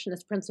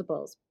abolitionist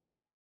principles,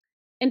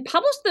 and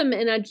published them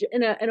in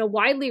a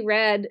widely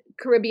read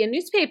Caribbean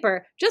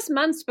newspaper just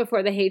months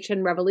before the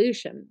Haitian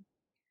Revolution.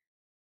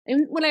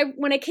 And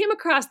when I came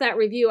across that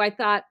review, I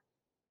thought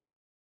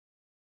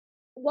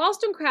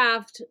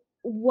Wollstonecraft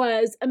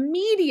was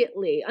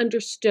immediately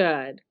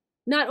understood,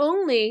 not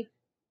only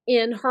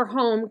in her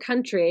home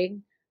country,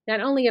 not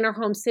only in her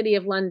home city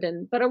of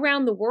London, but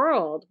around the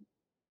world,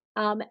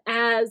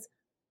 as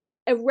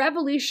a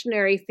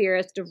revolutionary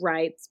theorist of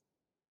rights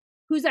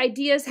whose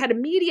ideas had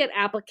immediate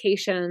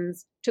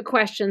applications to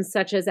questions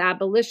such as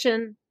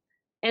abolition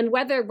and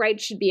whether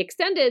rights should be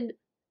extended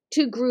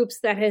to groups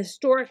that had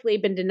historically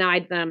been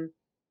denied them,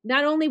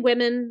 not only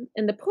women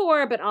and the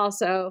poor, but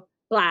also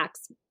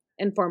Blacks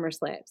and former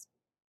slaves.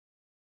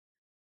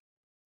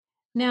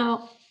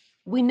 Now,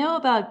 we know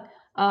about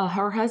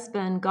her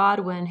husband,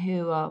 Godwin,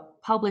 who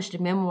published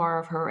a memoir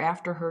of her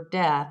after her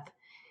death.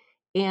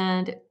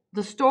 And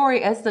the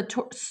story, as the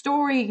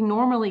story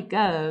normally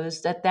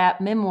goes,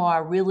 that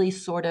memoir really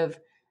sort of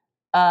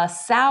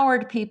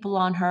soured people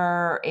on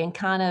her and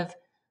kind of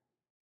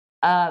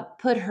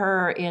put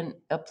her in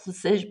a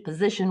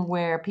position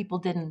where people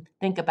didn't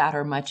think about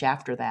her much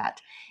after that.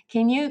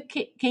 Can you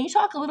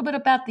talk a little bit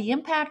about the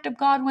impact of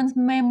Godwin's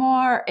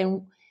memoir,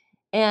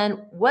 and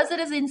was it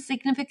as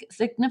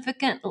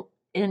significant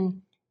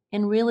in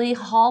really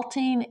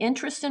halting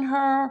interest in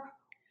her,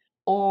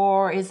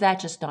 or is that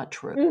just not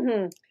true?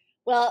 Mm-hmm.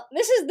 Well,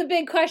 this is the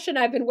big question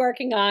I've been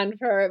working on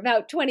for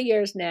about 20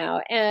 years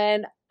now,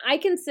 and I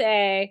can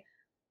say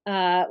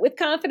with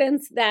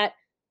confidence that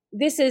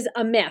this is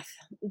a myth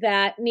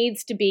that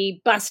needs to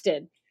be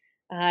busted.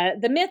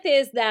 The myth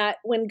is that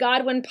when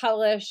Godwin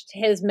published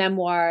his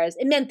memoirs,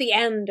 it meant the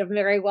end of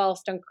Mary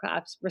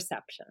Wollstonecraft's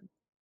reception,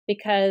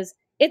 because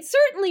it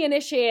certainly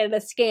initiated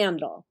a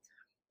scandal,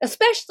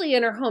 especially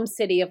in her home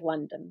city of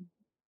London.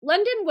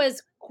 London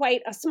was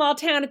quite a small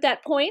town at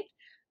that point,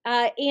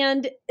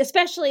 and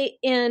especially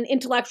in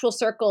intellectual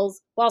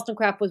circles,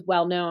 Wollstonecraft was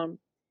well known.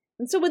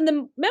 And so when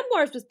the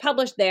memoirs was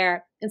published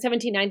there in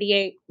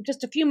 1798,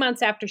 just a few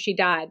months after she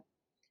died,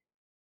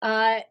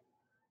 the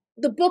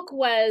book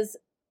was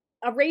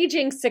a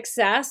raging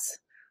success.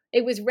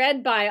 It was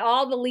read by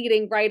all the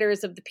leading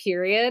writers of the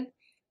period.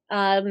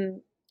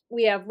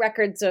 We have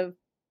records of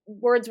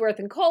Wordsworth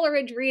and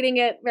Coleridge reading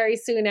it very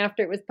soon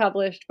after it was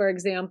published, for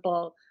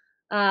example.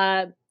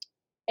 And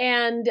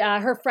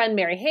her friend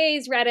Mary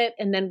Hayes read it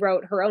and then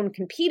wrote her own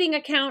competing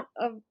account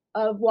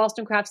of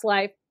Wollstonecraft's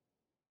life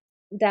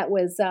that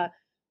was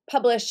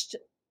published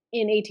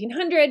in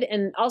 1800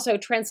 and also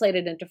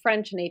translated into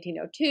French in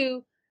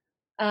 1802.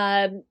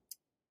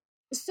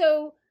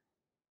 So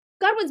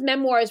Godwin's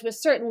memoirs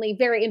was certainly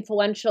very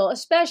influential,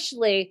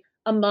 especially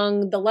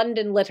among the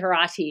London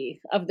literati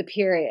of the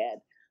period.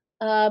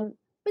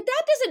 But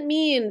that doesn't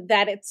mean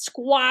that it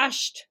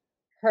squashed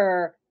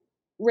her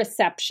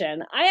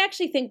reception. I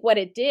actually think what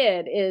it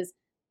did is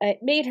it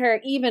made her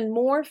even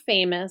more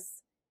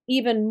famous,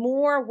 even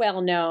more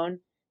well-known,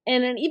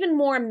 and an even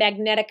more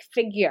magnetic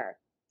figure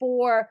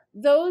for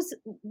those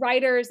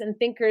writers and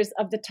thinkers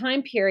of the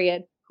time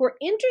period who are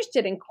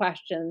interested in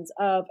questions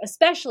of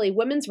especially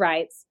women's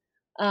rights,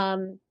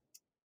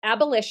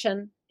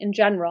 abolition in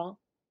general,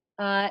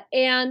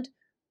 and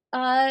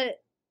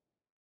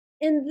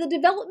in the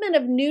development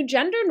of new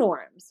gender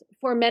norms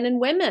for men and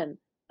women,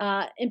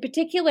 in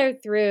particular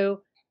through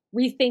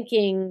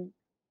rethinking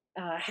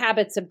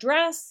habits of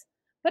dress,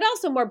 but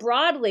also more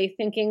broadly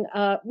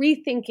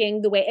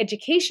rethinking the way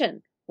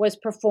education was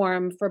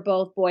performed for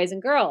both boys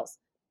and girls.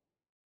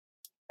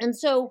 And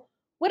so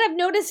what I've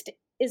noticed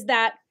is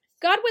that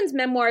Godwin's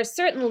memoirs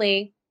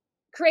certainly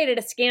created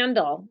a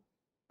scandal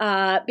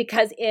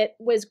because it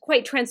was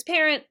quite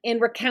transparent in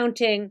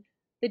recounting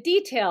the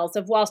details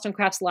of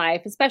Wollstonecraft's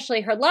life,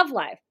 especially her love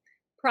life,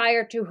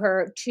 prior to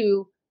her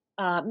two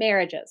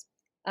marriages.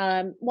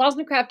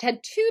 Wollstonecraft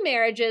had two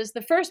marriages.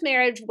 The first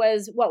marriage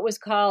was what was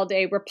called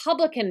a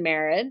Republican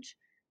marriage.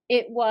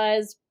 It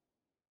was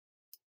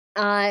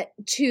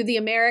to the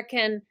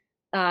American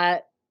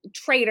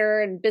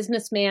trader and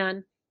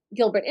businessman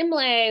Gilbert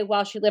Imlay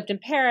while she lived in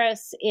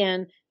Paris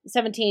in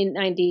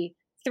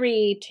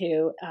 1793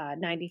 to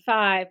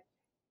 95.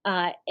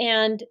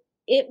 And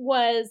it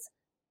was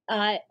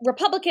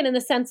Republican in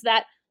the sense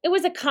that it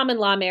was a common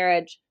law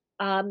marriage.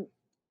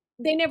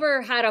 They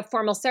never had a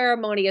formal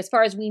ceremony as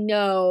far as we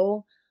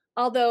know,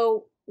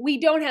 although we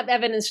don't have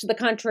evidence to the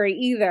contrary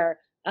either.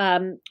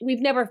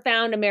 We've never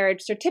found a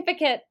marriage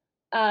certificate.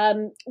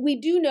 We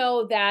do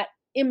know that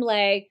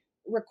Imlay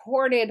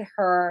recorded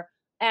her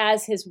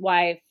as his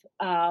wife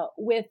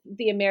with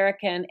the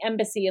American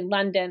embassy in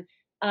London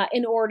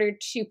in order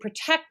to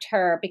protect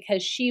her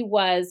because she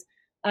was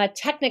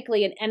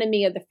technically an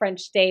enemy of the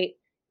French state,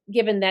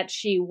 given that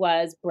she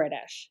was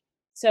British.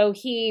 So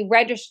he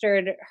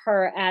registered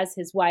her as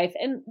his wife.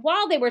 And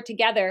while they were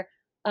together,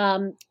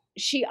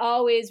 she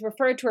always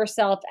referred to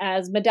herself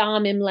as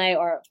Madame Imlay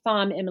or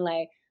Femme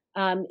Imlay.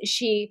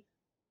 She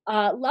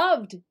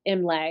loved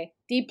Imlay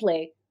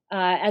deeply.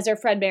 As her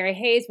friend Mary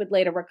Hayes would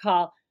later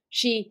recall,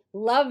 she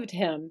loved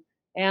him.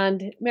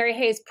 And Mary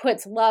Hayes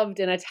puts loved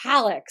in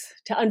italics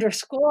to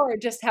underscore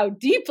just how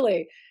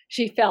deeply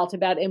she felt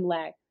about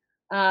Imlay.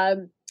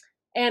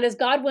 And as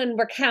Godwin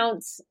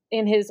recounts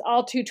in his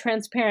all too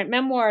transparent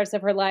memoirs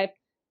of her life,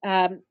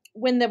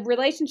 when the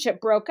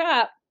relationship broke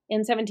up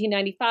in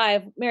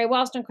 1795, Mary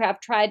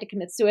Wollstonecraft tried to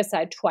commit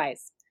suicide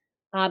twice,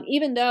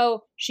 even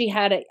though she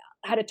had a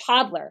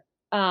toddler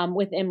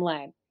with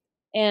Imlay.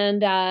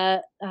 And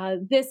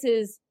this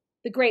is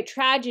the great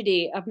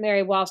tragedy of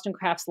Mary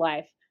Wollstonecraft's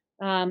life,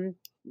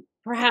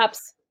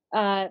 perhaps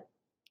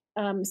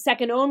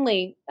second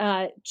only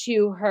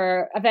to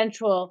her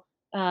eventual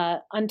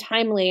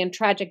untimely and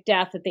tragic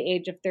death at the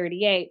age of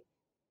 38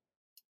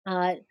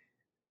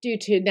 due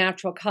to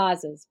natural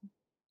causes.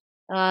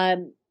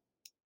 The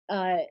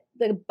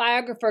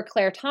biographer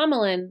Claire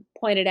Tomalin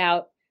pointed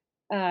out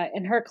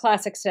in her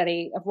classic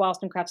study of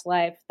Wollstonecraft's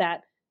life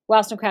that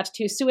Wollstonecraft's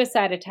two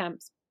suicide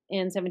attempts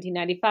in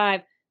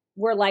 1795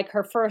 were like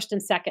her first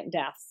and second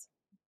deaths.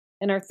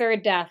 And her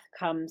third death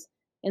comes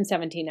in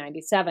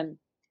 1797,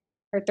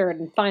 her third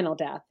and final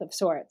death of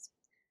sorts.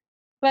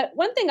 But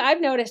one thing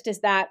I've noticed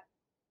is that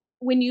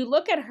when you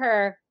look at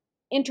her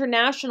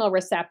international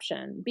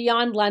reception,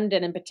 beyond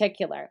London in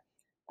particular,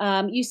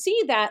 you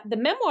see that the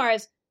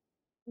memoirs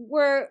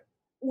were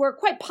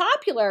quite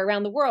popular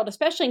around the world,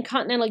 especially in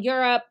continental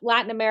Europe,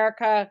 Latin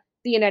America,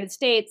 the United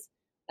States.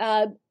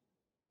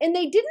 And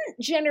they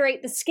didn't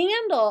generate the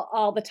scandal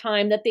all the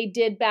time that they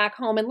did back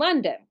home in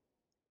London.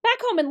 Back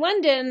home in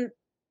London,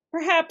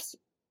 perhaps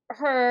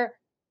her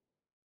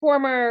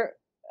former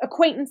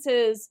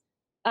acquaintances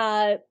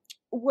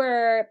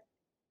were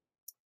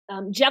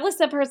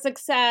jealous of her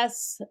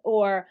success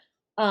or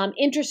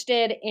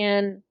interested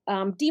in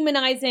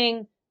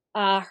demonizing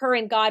her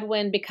and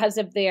Godwin because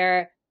of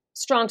their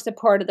strong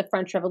support of the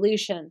French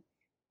Revolution.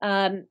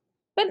 But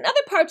in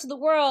other parts of the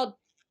world,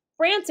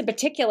 France in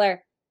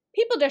particular,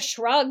 people just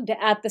shrugged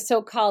at the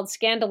so-called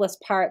scandalous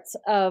parts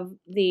of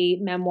the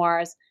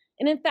memoirs.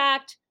 And in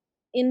fact,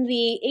 in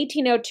the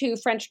 1802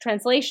 French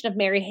translation of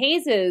Mary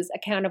Hayes's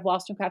account of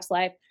Wollstonecraft's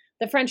life,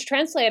 the French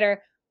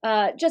translator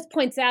just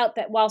points out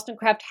that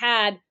Wollstonecraft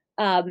had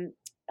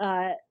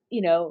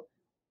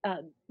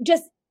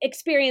just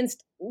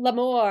experienced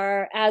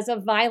l'amour as a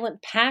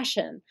violent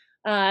passion,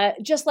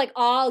 just like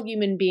all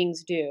human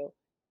beings do.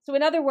 So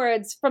in other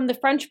words, from the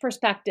French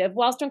perspective,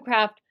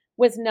 Wollstonecraft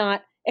was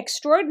not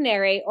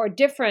extraordinary or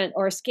different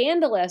or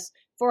scandalous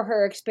for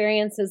her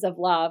experiences of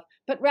love,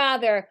 but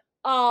rather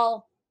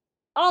all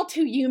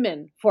too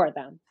human for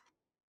them.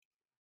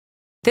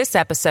 This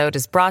episode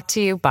is brought to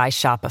you by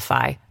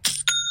Shopify.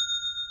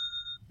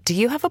 Do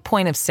you have a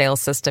point of sale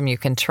system you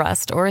can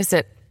trust, or is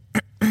it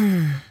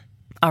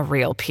a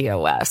real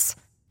POS?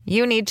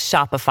 You need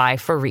Shopify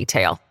for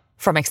retail.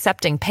 From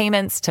accepting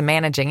payments to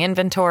managing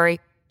inventory,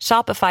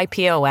 Shopify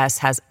POS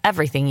has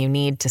everything you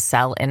need to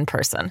sell in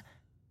person.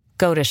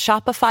 Go to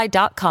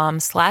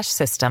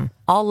shopify.com/system,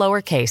 all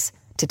lowercase,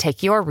 to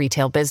take your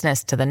retail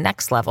business to the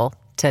next level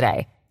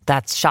today.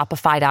 That's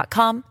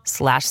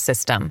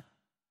shopify.com/system.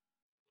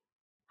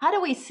 How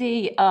do we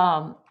see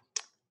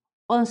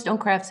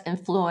Wollstonecraft's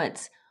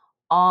influence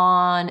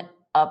on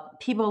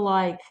people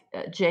like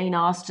Jane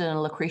Austen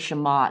and Lucretia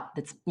Mott.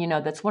 That's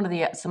one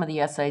of some of the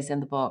essays in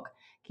the book.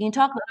 Can you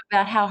talk a little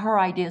about how her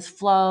ideas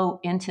flow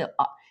into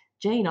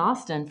Jane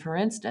Austen, for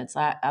instance?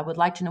 I would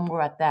like to know more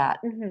about that.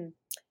 Mm-hmm.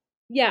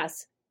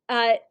 Yes.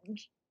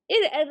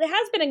 It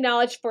has been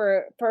acknowledged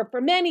for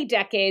many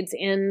decades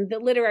in the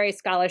literary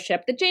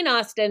scholarship that Jane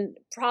Austen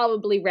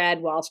probably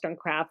read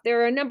Wollstonecraft.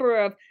 There are a number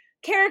of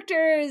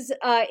characters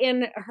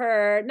in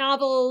her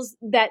novels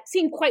that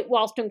seem quite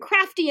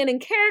Wollstonecraftian in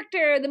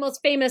character. The most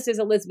famous is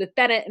Elizabeth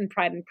Bennet in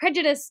Pride and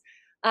Prejudice.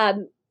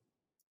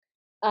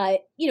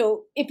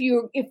 If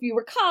you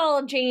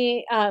recall,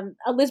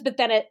 Elizabeth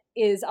Bennet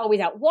is always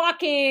out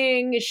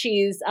walking.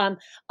 She's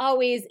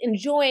always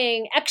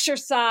enjoying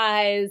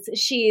exercise.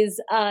 She's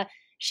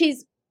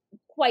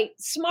quite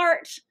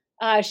smart.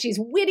 She's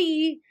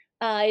witty.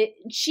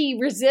 She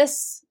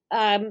resists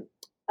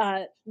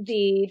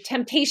the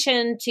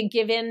temptation to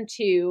give in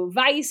to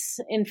vice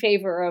in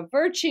favor of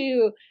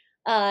virtue.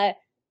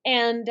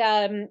 And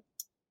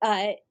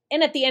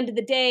at the end of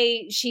the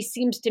day, she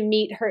seems to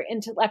meet her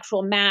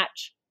intellectual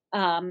match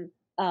in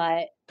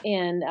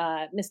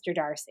Mr.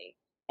 Darcy.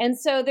 And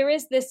so there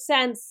is this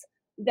sense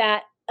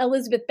that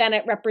Elizabeth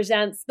Bennet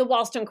represents the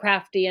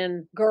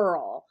Wollstonecraftian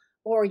girl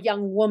or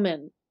young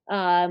woman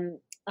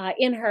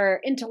in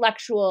her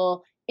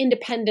intellectual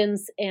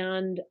independence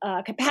and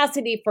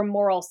capacity for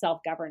moral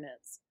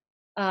self-governance.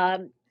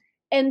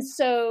 And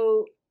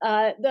so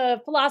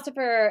the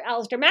philosopher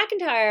Alistair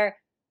MacIntyre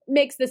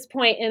makes this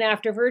point in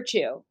After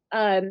Virtue,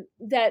 that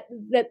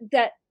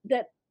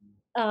that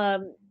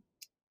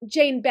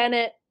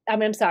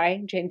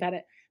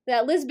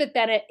Elizabeth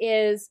Bennet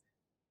is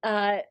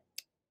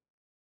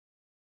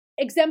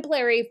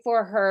exemplary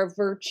for her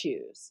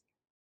virtues.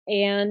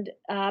 And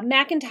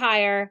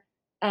MacIntyre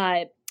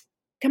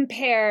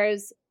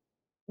compares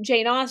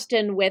Jane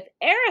Austen with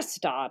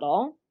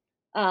Aristotle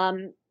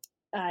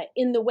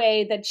in the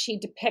way that she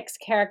depicts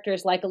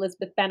characters like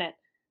Elizabeth Bennet.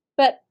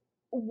 But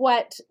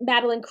what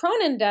Madeleine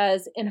Cronin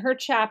does in her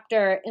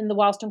chapter in The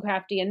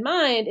Wollstonecraftian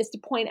Mind is to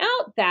point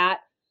out that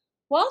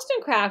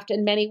Wollstonecraft,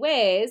 in many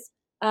ways,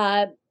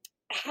 had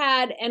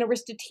an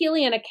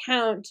Aristotelian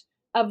account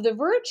of the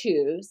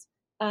virtues,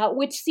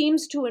 which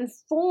seems to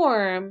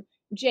inform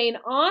Jane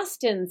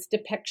Austen's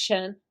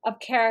depiction of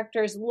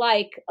characters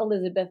like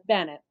Elizabeth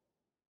Bennet.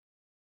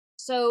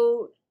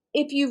 So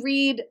if you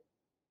read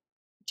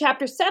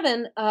chapter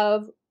 7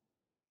 of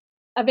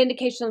A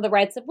Vindication of the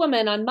Rights of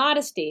Women on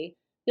modesty,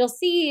 you'll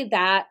see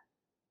that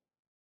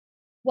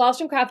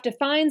Wollstonecraft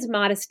defines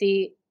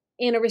modesty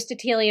in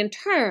Aristotelian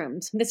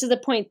terms. This is a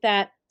point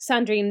that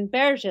Sandrine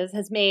Berges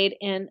has made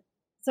in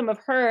some of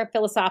her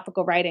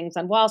philosophical writings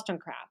on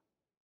Wollstonecraft.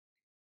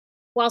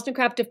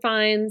 Wollstonecraft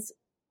defines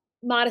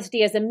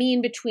modesty as a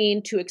mean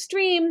between two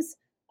extremes,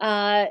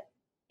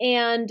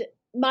 and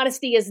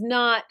modesty is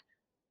not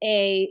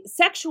a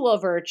sexual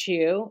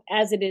virtue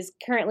as it is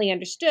currently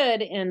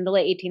understood in the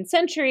late 18th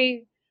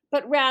century,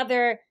 but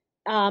rather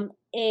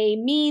a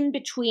mean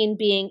between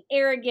being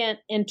arrogant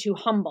and too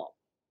humble.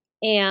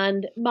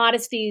 And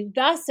modesty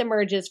thus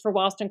emerges for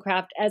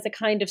Wollstonecraft as a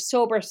kind of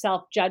sober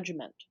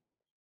self-judgment.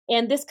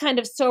 And this kind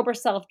of sober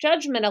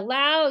self-judgment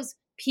allows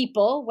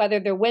people, whether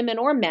they're women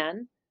or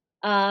men,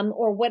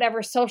 or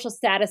whatever social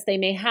status they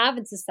may have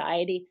in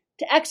society,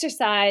 to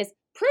exercise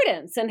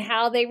prudence in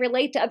how they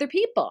relate to other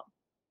people.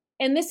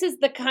 And this is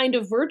the kind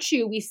of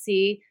virtue we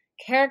see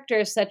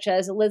characters such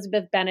as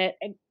Elizabeth Bennet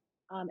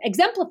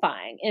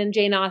exemplifying in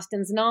Jane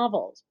Austen's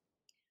novels.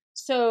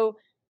 So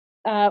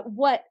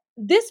what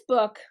this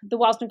book, The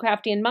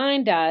Wollstonecraftian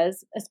Mind,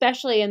 does,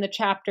 especially in the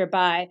chapter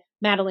by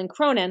Madeleine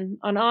Cronin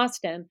on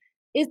Austen,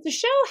 is to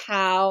show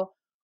how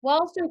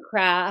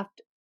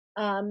Wollstonecraft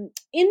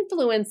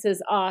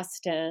influences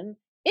Austen,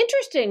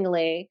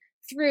 interestingly,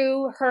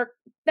 through her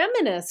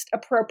feminist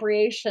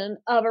appropriation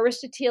of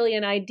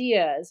Aristotelian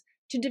ideas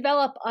to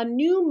develop a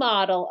new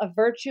model of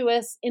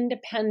virtuous,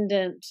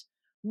 independent,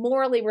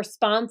 morally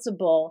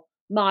responsible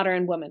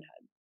modern womanhood.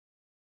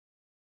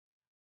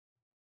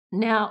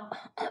 Now,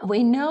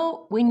 we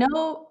know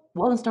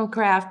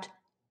Wollstonecraft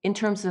in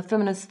terms of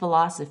feminist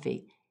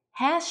philosophy.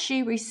 Has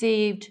she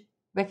received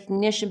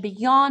recognition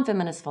beyond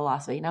feminist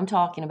philosophy? And I'm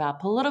talking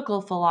about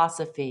political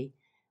philosophy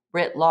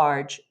writ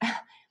large.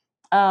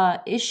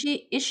 Is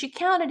she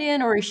counted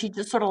in, or is she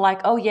just sort of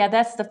like, oh yeah,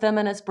 that's the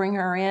feminist, bring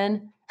her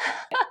in?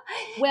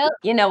 Well,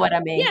 you know what I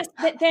mean. Yes,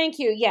 thank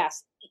you.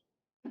 Yes,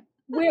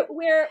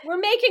 we're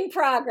making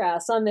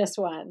progress on this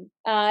one.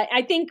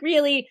 I think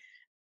really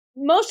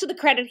most of the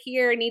credit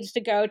here needs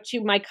to go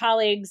to my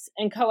colleagues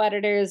and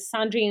co-editors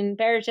Sandrine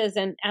Berges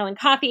and Alan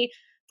Coffey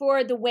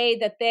for the way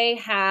that they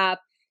have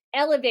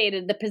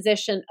elevated the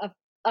position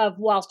of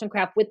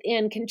Wollstonecraft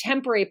within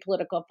contemporary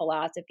political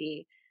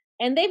philosophy.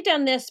 And they've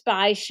done this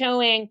by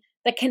showing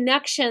the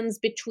connections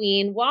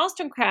between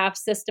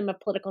Wollstonecraft's system of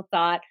political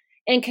thought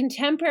and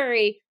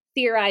contemporary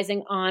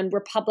theorizing on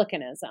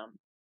republicanism.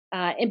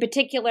 In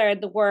particular,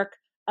 the work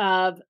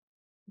of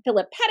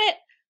Philip Pettit,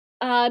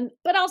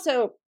 but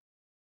also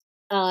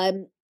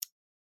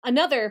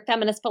another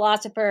feminist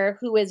philosopher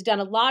who has done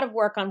a lot of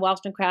work on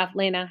Wollstonecraft,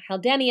 Lena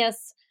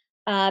Haldenius,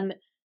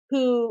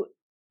 who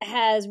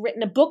has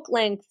written a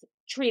book-length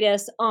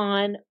treatise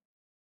on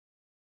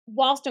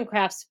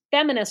Wollstonecraft's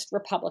feminist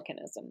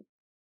republicanism.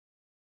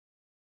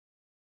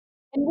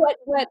 And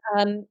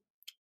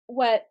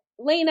what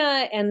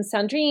Lena and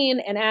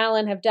Sandrine and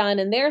Alan have done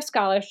in their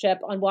scholarship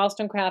on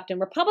Wollstonecraft and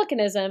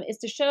republicanism is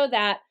to show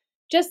that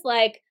just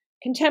like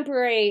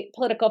contemporary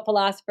political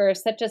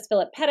philosophers such as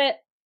Philip Pettit,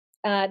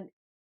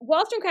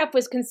 Wollstonecraft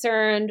was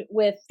concerned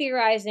with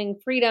theorizing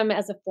freedom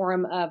as a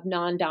form of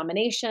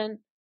non-domination.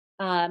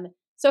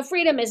 So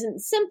freedom isn't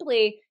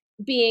simply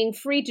being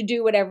free to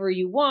do whatever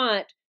you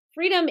want.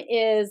 Freedom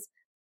is,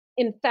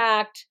 in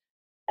fact,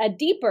 a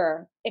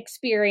deeper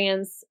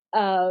experience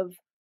of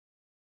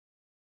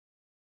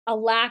a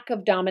lack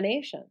of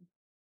domination.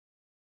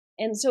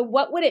 And so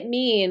what would it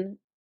mean,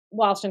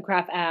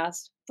 Wollstonecraft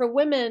asked, for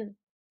women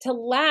to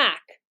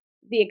lack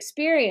the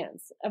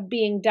experience of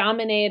being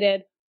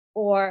dominated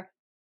or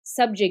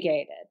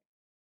subjugated?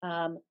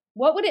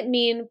 What would it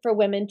mean for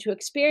women to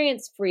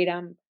experience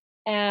freedom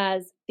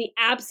as the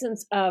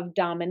absence of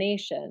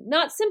domination,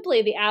 not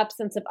simply the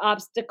absence of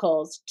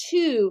obstacles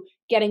to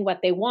getting what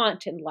they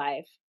want in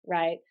life,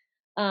 right?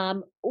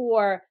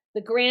 Or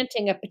the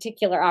granting of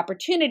particular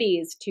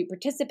opportunities to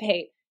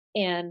participate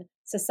in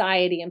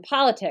society and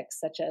politics,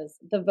 such as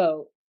the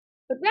vote,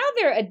 but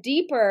rather a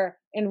deeper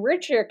and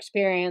richer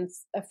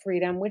experience of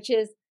freedom, which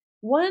is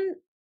one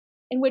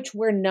in which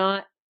we're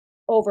not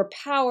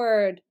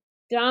overpowered,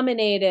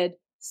 dominated,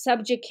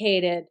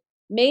 subjugated,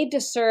 made to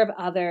serve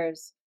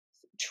others,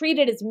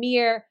 treated as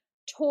mere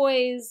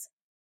toys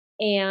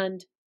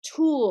and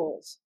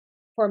tools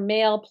for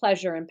male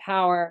pleasure and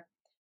power.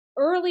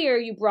 Earlier,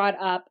 you brought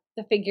up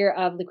the figure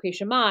of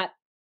Lucretia Mott,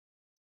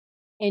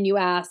 and you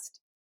asked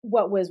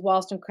what was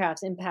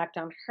Wollstonecraft's impact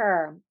on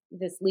her,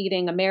 this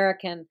leading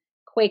American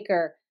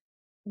Quaker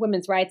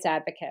women's rights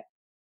advocate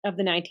of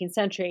the 19th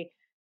century.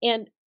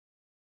 And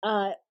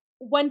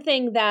one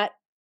thing that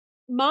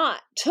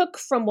Mott took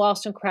from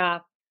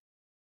Wollstonecraft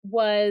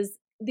was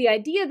the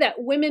idea that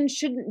women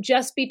shouldn't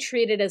just be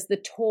treated as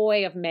the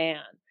toy of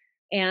man.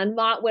 And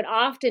Mott would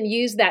often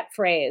use that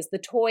phrase, the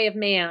toy of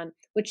man,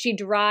 which she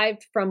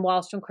derived from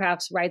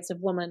Wollstonecraft's Rights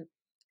of Woman,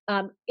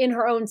 in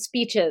her own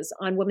speeches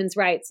on women's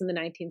rights in the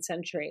 19th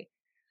century.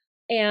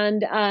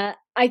 And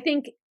I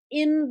think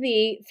in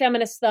the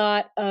feminist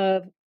thought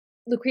of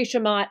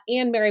Lucretia Mott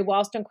and Mary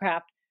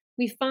Wollstonecraft,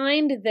 we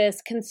find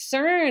this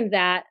concern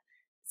that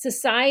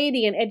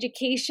society and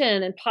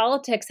education and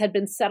politics had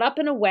been set up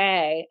in a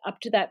way up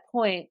to that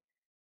point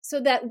so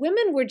that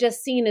women were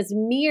just seen as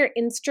mere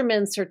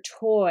instruments or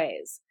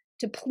toys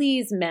to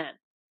please men.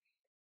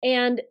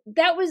 And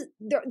that was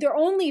their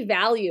only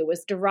value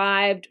was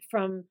derived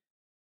from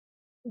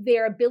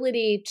their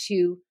ability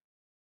to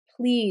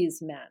please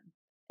men.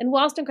 And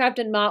Wollstonecraft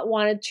and Mott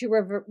wanted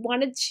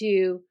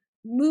to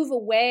move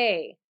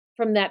away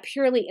from that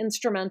purely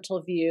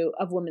instrumental view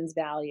of women's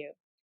value,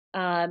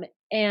 and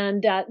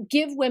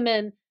give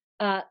women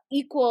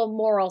equal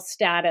moral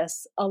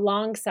status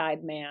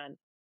alongside man.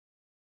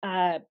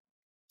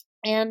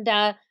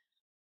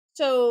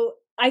 So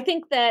I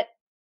think that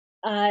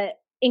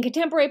in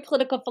contemporary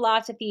political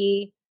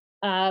philosophy,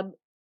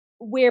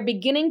 we're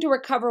beginning to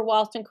recover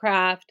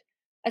Wollstonecraft,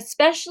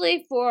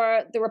 especially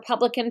for the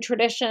Republican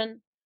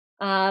tradition,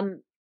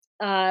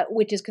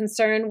 which is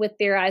concerned with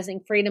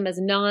theorizing freedom as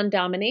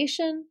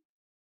non-domination.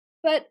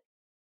 But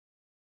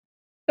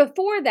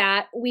before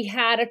that, we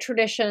had a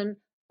tradition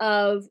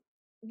of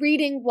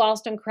reading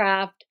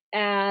Wollstonecraft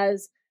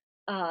as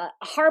a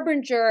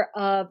harbinger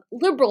of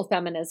liberal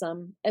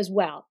feminism as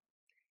well.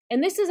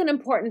 And this is an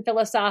important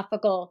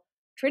philosophical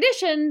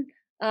tradition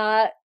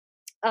for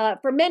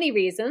many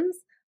reasons.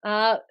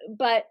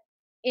 But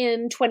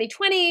in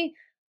 2020,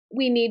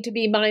 we need to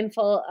be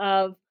mindful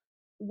of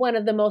one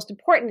of the most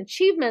important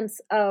achievements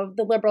of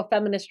the liberal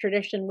feminist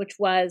tradition, which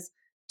was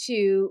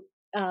to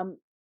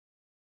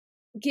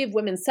give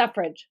women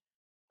suffrage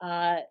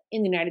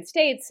in the United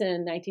States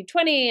in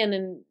 1920 and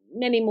in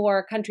many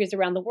more countries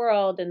around the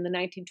world in the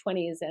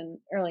 1920s and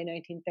early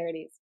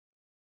 1930s.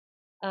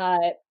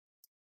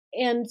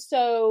 And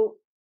so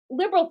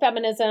liberal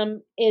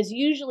feminism is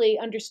usually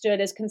understood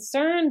as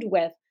concerned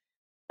with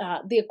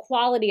the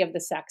equality of the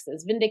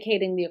sexes,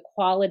 vindicating the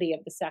equality of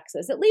the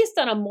sexes, at least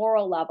on a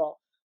moral level,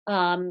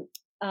 and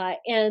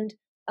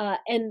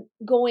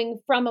going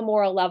from a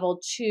moral level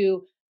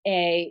to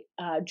a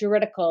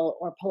juridical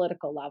or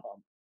political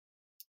level.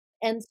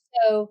 And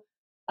so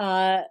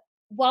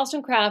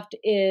Wollstonecraft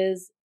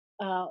is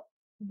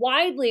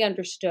widely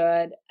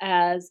understood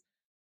as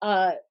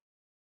a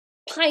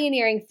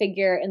pioneering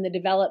figure in the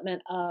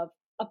development of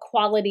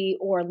equality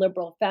or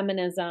liberal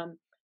feminism,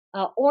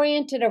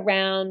 oriented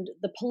around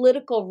the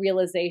political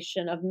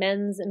realization of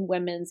men's and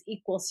women's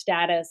equal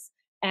status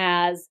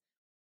as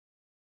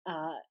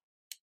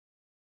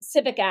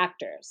civic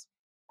actors.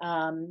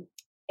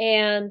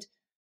 And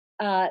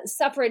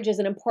suffrage is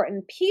an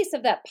important piece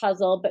of that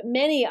puzzle, but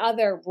many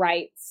other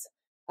rights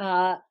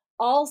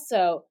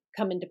also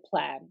come into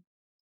play.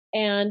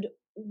 And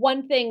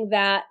one thing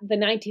that the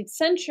 19th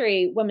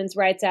century women's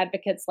rights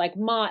advocates like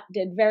Mott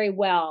did very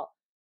well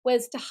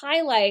was to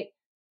highlight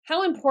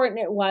how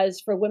important it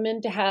was for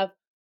women to have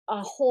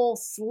a whole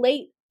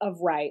slate of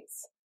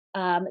rights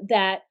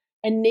that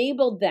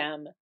enabled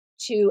them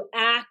to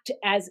act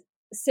as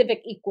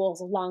civic equals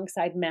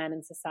alongside men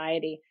in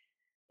society.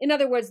 In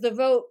other words, the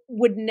vote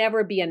would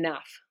never be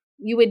enough.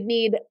 You would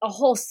need a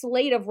whole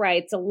slate of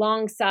rights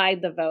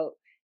alongside the vote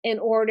in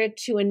order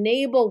to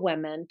enable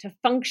women to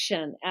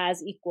function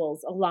as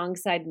equals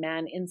alongside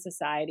men in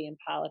society and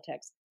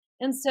politics.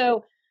 And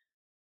so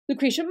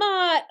Lucretia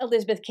Mott,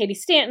 Elizabeth Cady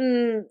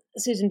Stanton,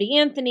 Susan B.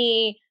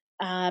 Anthony,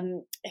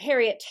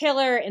 Harriet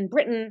Taylor in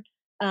Britain,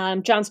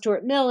 John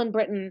Stuart Mill in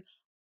Britain,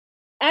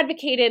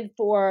 advocated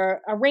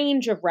for a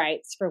range of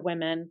rights for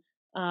women.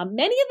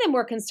 Many of them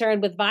were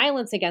concerned with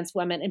violence against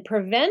women and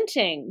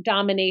preventing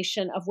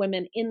domination of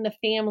women in the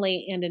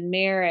family and in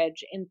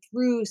marriage and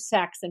through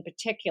sex in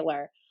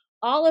particular.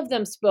 All of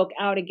them spoke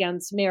out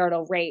against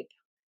marital rape.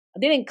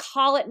 They didn't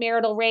call it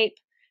marital rape,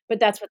 but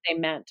that's what they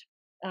meant.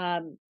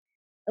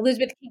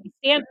 Elizabeth Cady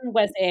Stanton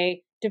was a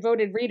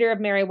devoted reader of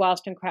Mary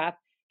Wollstonecraft.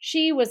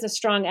 She was a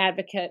strong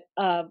advocate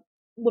of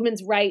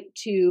women's right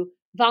to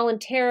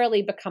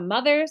voluntarily become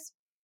mothers,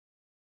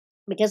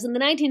 because in the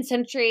 19th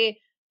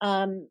century,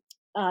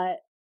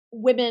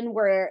 women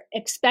were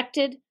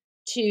expected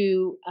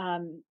to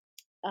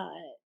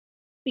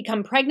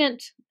become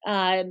pregnant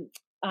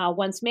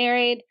once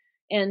married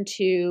and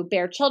to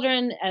bear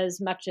children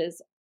as much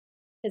as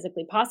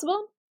physically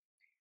possible.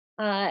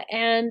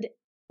 And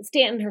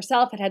Stanton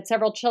herself had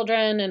several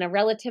children in a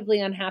relatively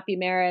unhappy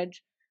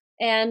marriage.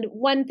 And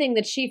one thing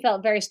that she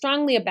felt very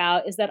strongly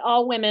about is that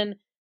all women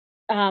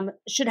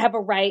should have a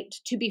right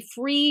to be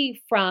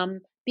free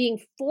from being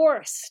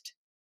forced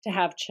to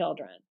have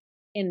children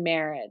in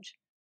marriage.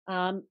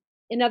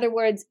 In other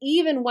words,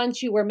 even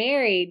once you were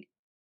married,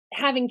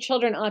 having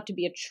children ought to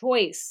be a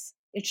choice.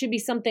 It should be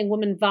something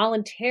women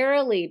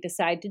voluntarily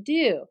decide to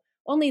do.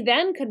 Only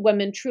then could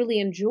women truly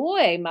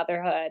enjoy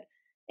motherhood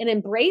and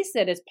embrace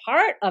it as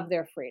part of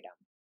their freedom.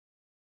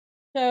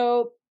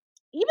 So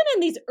even in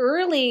these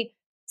early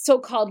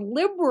so-called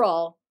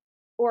liberal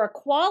or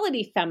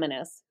equality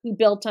feminists who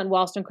built on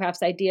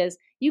Wollstonecraft's ideas,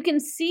 you can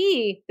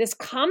see this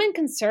common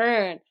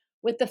concern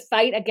with the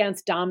fight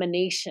against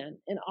domination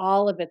in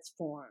all of its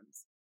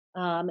forms.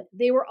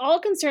 They were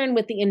all concerned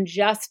with the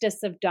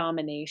injustice of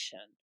domination.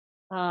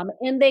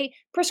 And they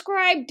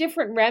prescribed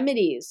different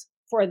remedies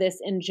for this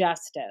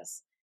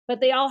injustice, but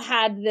they all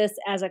had this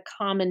as a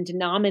common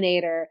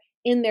denominator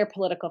in their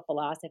political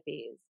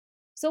philosophies.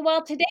 So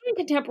while today in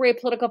contemporary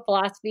political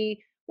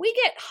philosophy, we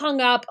get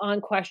hung up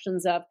on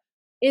questions of,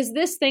 is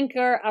this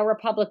thinker a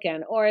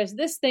Republican, or is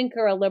this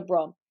thinker a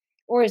liberal,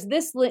 or is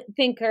this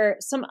thinker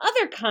some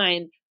other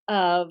kind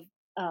of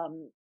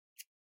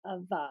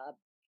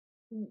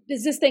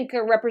does this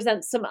thinker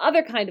represent some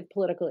other kind of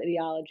political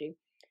ideology?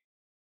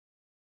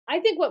 I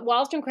think what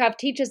Wollstonecraft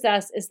teaches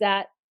us is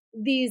that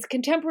these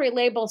contemporary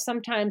labels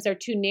sometimes are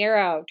too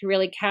narrow to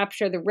really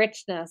capture the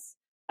richness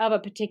of a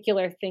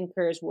particular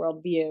thinker's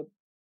worldview.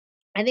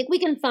 I think we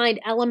can find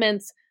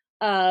elements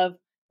of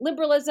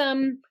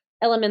liberalism,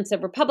 elements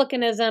of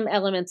republicanism,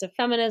 elements of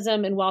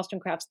feminism in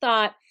Wollstonecraft's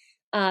thought.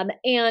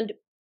 And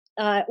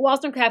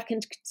Wollstonecraft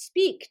can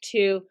speak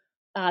to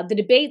the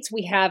debates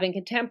we have in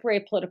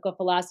contemporary political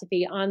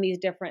philosophy on these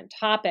different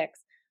topics.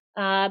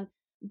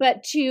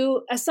 But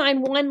to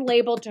assign one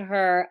label to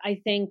her,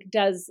 I think,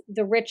 does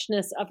the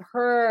richness of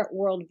her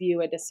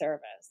worldview a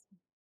disservice.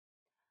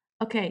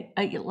 Okay,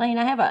 Elaine,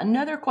 I have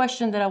another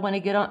question that I want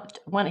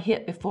to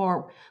hit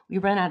before we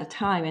run out of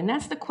time, and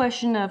that's the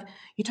question of,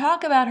 you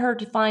talk about her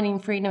defining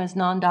freedom as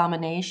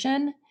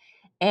non-domination,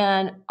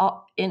 and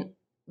in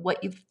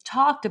what you've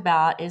talked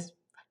about is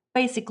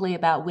basically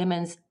about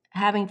women's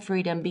having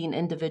freedom, being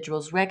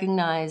individuals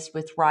recognized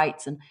with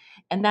rights,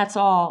 and that's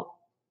all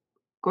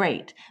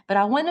great. But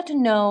I wanted to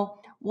know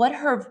what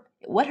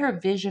her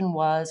vision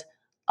was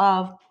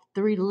of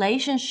the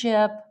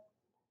relationship,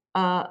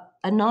 a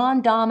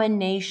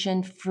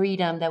non-domination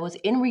freedom that was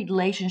in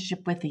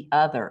relationship with the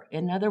other.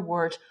 In other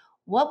words,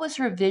 what was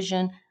her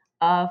vision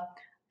of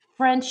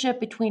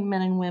friendship between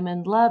men and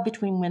women, love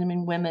between women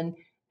and women,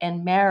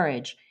 and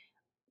marriage?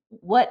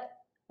 What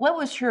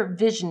was her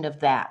vision of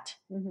that?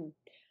 Mm-hmm.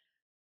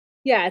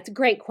 Yeah, it's a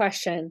great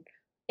question.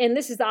 And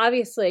this is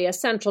obviously a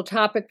central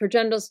topic for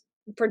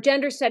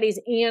gender studies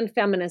and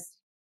feminist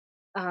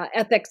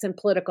ethics and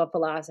political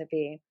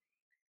philosophy.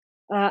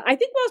 I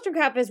think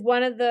Wollstonecraft is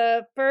one of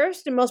the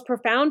first and most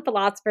profound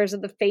philosophers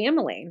of the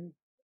family.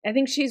 I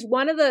think she's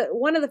one of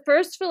the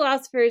first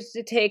philosophers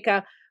to take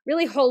a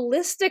really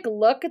holistic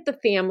look at the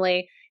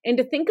family and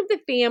to think of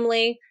the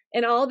family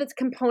and all of its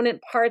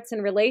component parts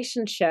and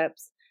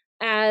relationships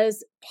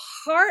as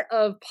part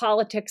of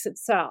politics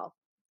itself.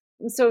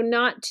 And so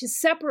not to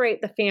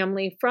separate the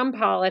family from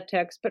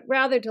politics, but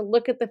rather to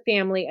look at the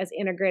family as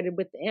integrated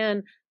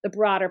within the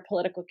broader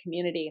political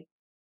community.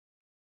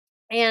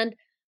 And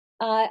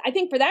I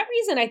think for that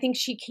reason, I think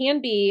she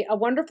can be a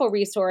wonderful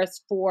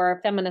resource for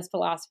feminist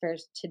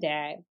philosophers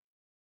today.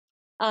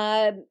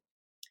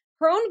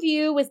 Her own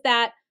view was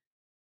that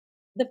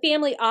the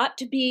family ought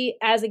to be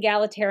as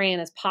egalitarian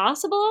as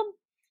possible.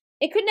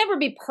 It could never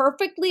be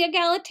perfectly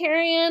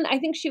egalitarian. I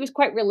think she was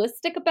quite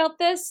realistic about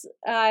this.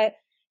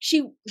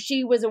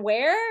 She was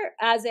aware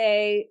as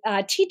a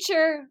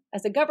teacher,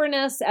 as a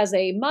governess, as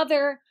a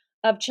mother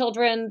of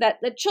children,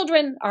 that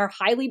children are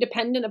highly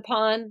dependent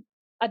upon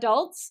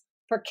adults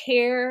for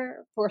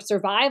care, for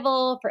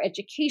survival, for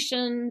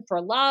education,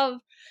 for love,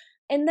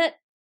 and that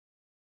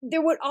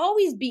there would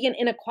always be an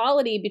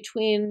inequality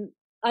between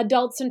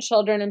adults and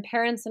children and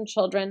parents and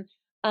children,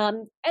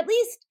 at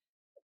least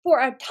for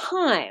a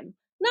time,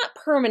 not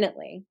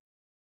permanently.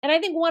 And I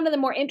think one of the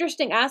more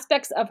interesting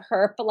aspects of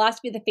her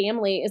philosophy of the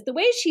family is the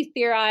way she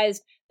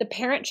theorized the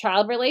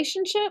parent-child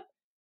relationship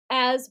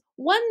as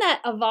one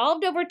that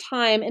evolved over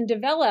time and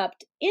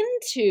developed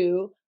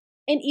into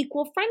an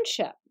equal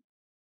friendship.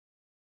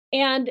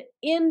 And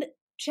in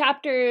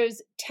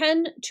chapters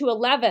 10 to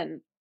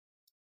 11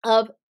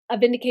 of A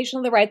Vindication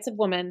of the Rights of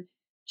Woman,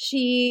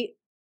 she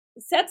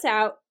sets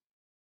out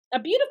a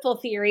beautiful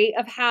theory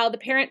of how the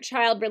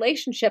parent-child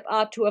relationship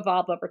ought to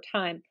evolve over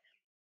time.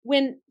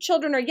 When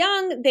children are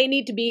young, they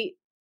need to be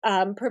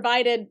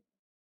provided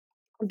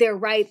their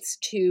rights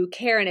to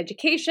care and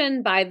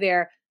education by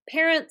their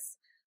parents,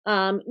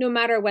 no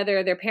matter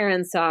whether their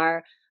parents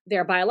are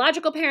their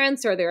biological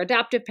parents or their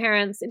adoptive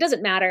parents. It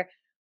doesn't matter.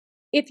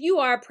 If you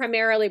are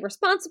primarily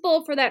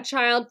responsible for that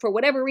child for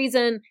whatever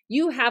reason,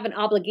 you have an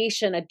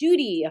obligation, a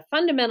duty, a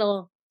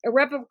fundamental,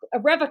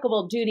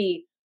 irrevocable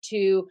duty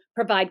to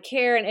provide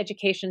care and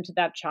education to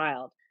that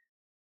child.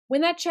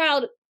 When that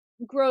child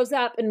grows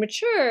up and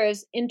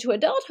matures into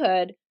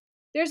adulthood,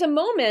 there's a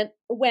moment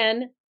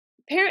when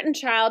parent and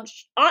child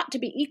ought to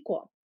be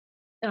equal.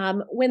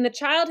 When the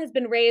child has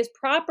been raised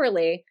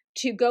properly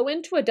to go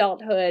into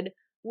adulthood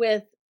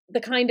with the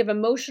kind of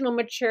emotional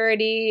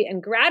maturity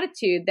and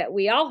gratitude that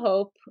we all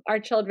hope our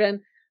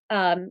children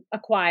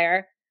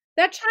acquire,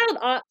 that child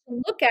ought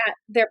to look at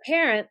their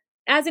parent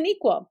as an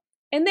equal.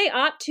 And they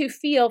ought to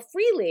feel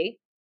freely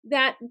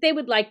that they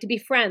would like to be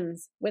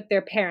friends with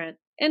their parent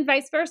and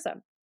vice versa.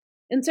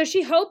 And so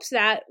she hopes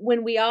that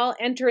when we all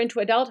enter into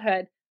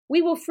adulthood,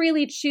 we will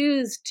freely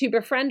choose to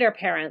befriend our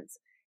parents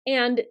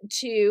and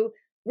to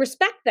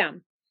respect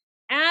them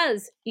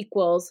as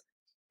equals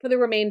for the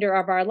remainder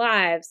of our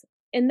lives.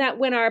 And that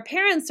when our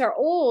parents are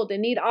old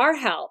and need our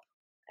help,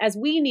 as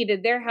we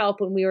needed their help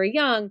when we were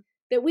young,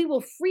 that we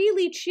will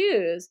freely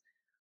choose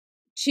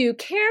to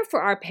care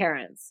for our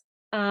parents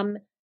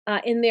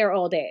in their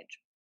old age.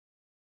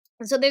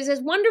 So there's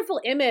this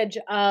wonderful image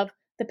of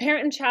the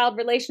parent and child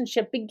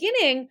relationship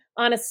beginning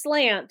on a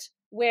slant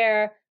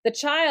where the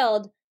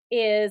child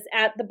is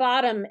at the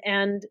bottom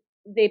and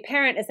the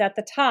parent is at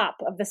the top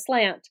of the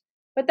slant.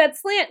 But that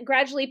slant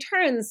gradually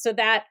turns so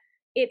that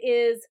it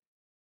is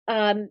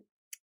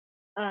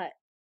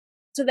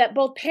so that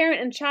both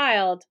parent and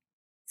child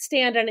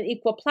stand on an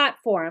equal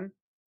platform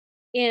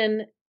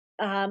in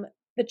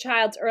the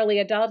child's early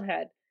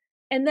adulthood.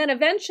 And then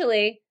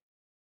eventually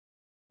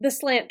the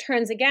slant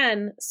turns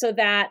again so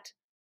that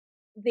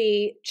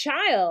the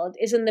child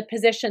is in the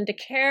position to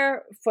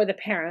care for the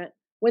parent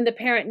when the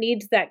parent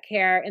needs that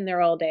care in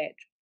their old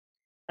age.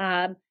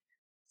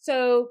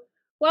 So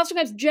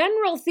Wollstonecraft's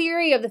general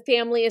theory of the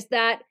family is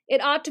that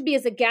it ought to be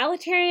as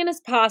egalitarian as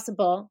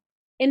possible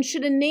and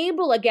should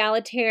enable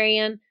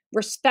egalitarian,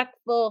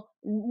 respectful,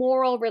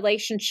 moral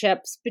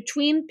relationships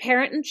between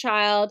parent and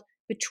child,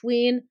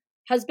 between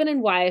husband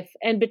and wife,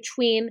 and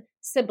between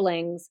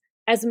siblings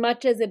as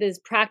much as it is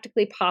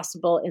practically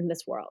possible in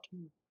this world.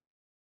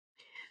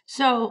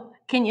 So,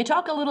 can you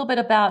talk a little bit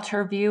about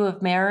her view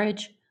of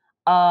marriage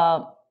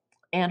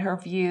and her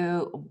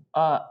view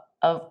of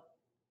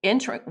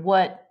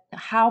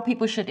how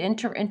people should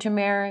enter into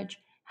marriage,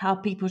 how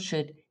people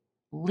should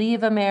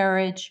leave a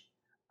marriage?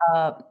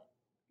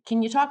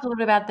 Can you talk a little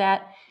bit about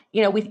that?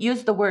 You know, we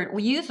use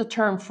the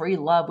term free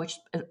love, which,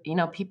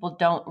 people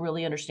don't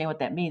really understand what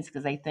that means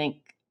because they think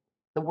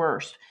the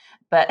worst.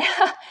 But,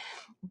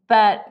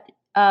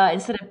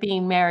 instead of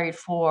being married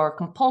for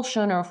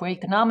compulsion or for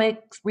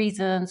economic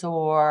reasons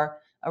or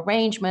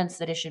arrangements,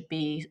 that it should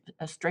be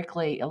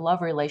strictly a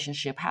love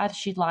relationship. How does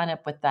she line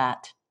up with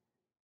that?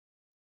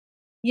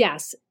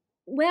 Yes.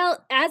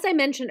 Well, as I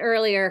mentioned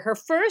earlier, her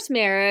first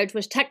marriage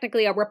was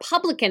technically a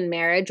Republican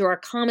marriage or a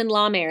common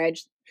law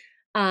marriage,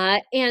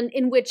 and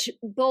in which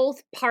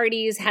both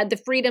parties had the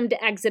freedom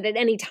to exit at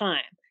any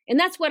time. And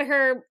that's what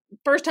her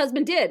first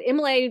husband did.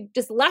 Imlay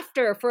just left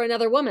her for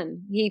another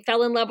woman. He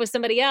fell in love with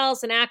somebody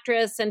else, an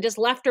actress, and just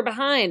left her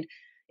behind.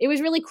 It was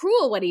really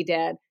cruel what he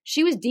did.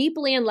 She was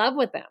deeply in love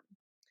with him.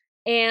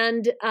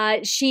 And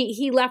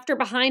he left her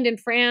behind in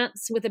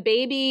France with a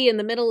baby in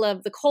the middle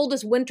of the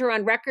coldest winter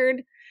on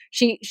record.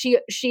 She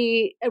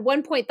at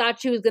one point thought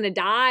she was going to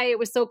die. It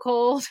was so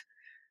cold.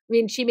 I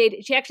mean,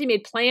 she actually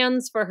made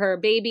plans for her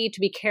baby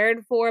to be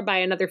cared for by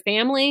another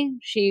family.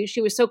 She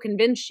was so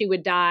convinced she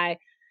would die.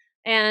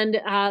 And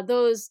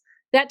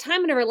that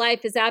time in her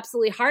life is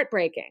absolutely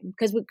heartbreaking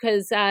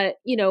because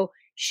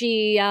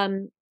she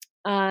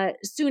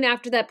soon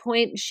after that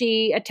point,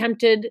 she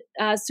attempted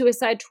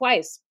suicide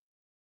twice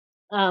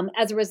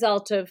as a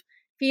result of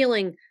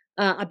feeling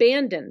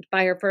abandoned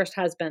by her first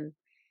husband.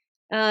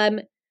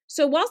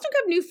 So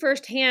Wollstonecraft knew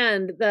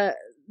firsthand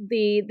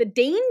the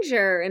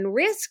danger and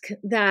risk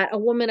that a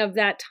woman of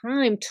that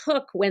time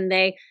took when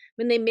they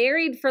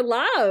married for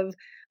love.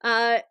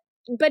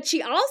 But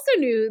she also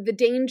knew the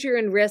danger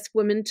and risk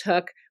women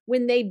took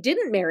when they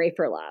didn't marry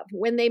for love,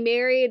 when they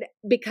married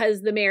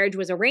because the marriage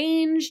was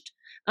arranged,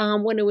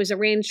 when it was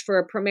arranged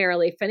for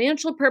primarily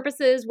financial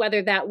purposes,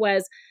 whether that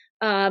was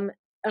in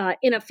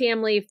a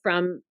family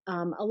from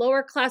a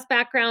lower class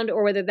background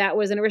or whether that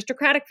was an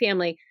aristocratic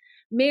family.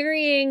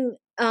 Marrying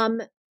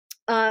out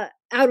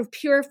of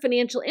pure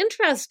financial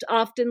interest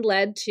often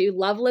led to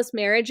loveless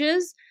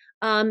marriages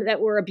that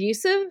were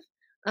abusive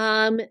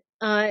or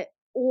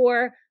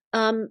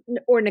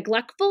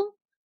neglectful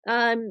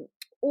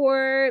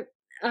or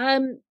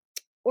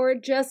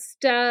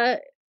just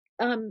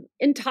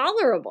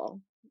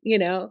intolerable,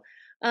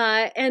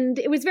 and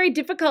it was very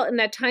difficult in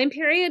that time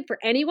period for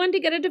anyone to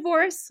get a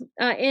divorce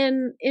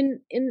in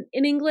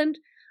England.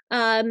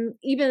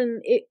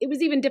 It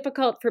was even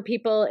difficult for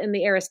people in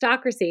the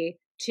aristocracy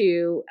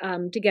to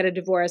get a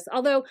divorce.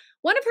 Although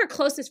one of her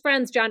closest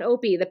friends, John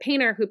Opie, the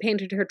painter who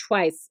painted her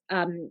twice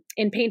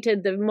and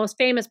painted the most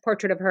famous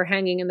portrait of her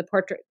hanging in the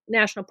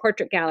National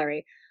Portrait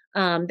Gallery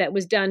that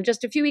was done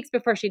just a few weeks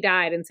before she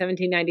died in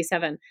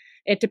 1797.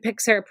 It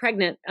depicts her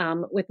pregnant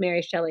with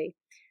Mary Shelley.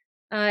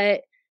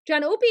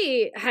 John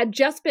Opie had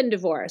just been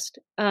divorced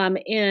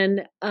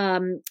in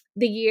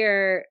the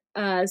year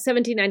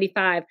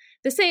 1795,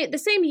 the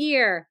same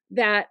year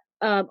that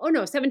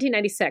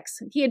 1796.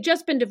 He had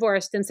just been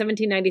divorced in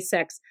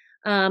 1796,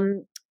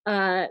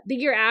 the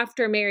year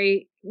after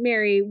Mary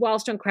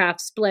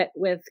Wollstonecraft split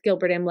with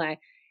Gilbert Imlay.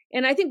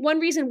 And I think one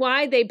reason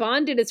why they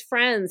bonded as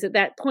friends at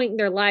that point in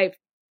their life,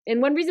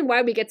 and one reason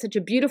why we get such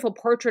a beautiful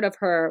portrait of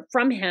her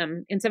from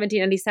him in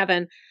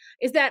 1797,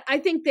 is that I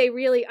think they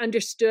really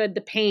understood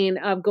the pain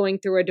of going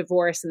through a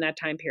divorce in that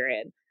time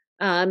period.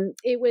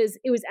 It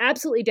was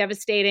absolutely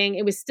devastating.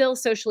 It was still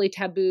socially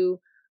taboo.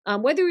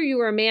 Whether you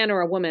were a man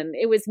or a woman,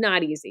 it was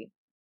not easy.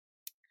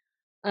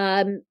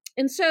 And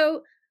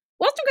so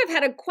Wollstonecraft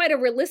had quite a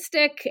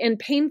realistic and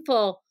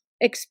painful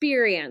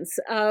experience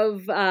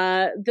of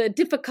the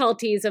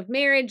difficulties of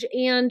marriage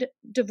and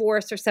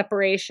divorce or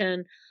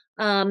separation.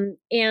 And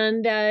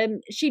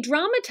she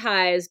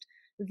dramatized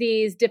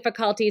these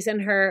difficulties in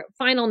her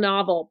final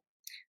novel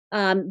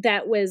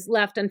that was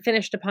left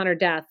unfinished upon her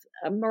death,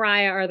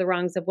 Maria or the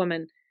Wrongs of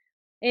Woman.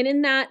 And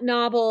in that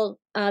novel,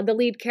 the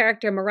lead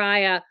character,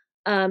 Maria,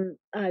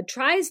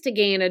 tries to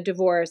gain a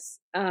divorce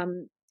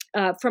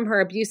from her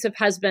abusive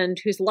husband,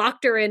 who's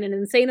locked her in an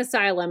insane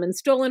asylum and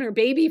stolen her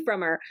baby from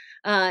her,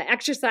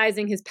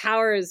 exercising his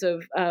powers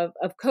of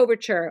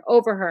coverture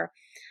over her.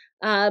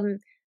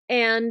 And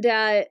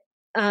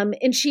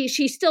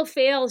she still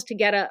fails to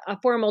get a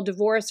formal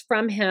divorce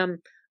from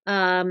him.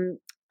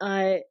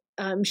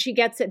 She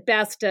gets at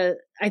best,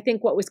 I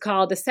think, what was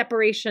called a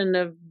separation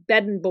of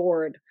bed and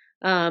board.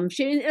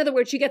 In other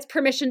words, she gets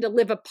permission to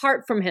live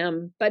apart from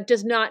him, but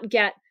does not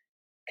get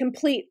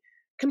completely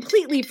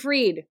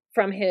freed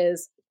from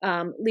his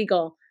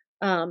legal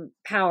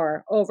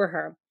power over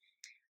her.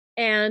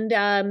 And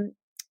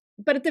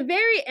but at the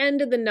very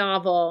end of the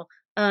novel,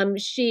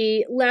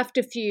 she left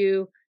a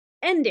few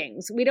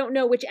endings. We don't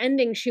know which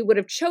ending she would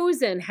have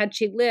chosen had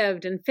she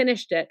lived and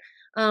finished it.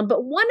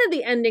 But one of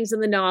the endings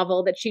in the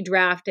novel that she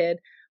drafted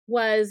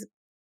was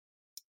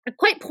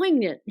quite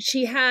poignant.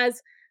 She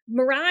has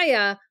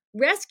Maria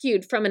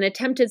rescued from an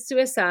attempted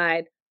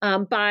suicide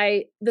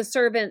by the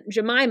servant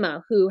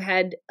Jemima, who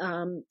had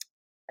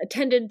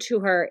attended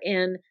to her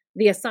in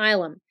the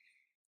asylum.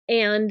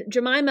 And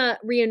Jemima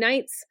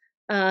reunites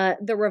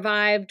the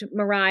revived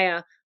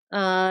Maria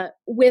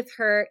with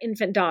her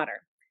infant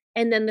daughter.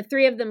 And then the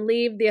three of them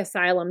leave the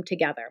asylum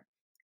together.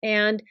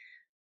 And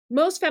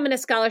most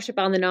feminist scholarship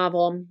on the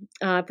novel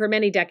for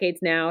many decades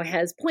now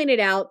has pointed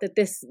out that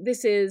this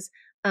is,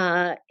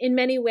 in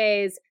many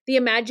ways, the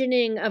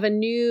imagining of a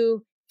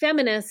new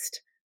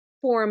feminist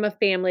form of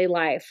family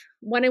life,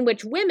 one in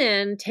which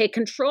women take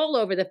control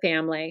over the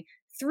family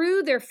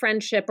through their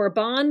friendship or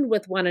bond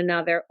with one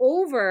another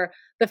over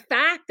the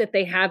fact that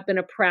they have been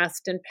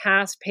oppressed in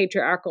past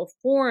patriarchal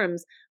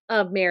forms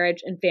of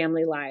marriage and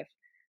family life.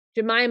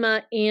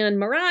 Jemima and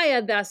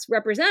Maria thus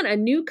represent a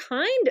new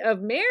kind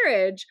of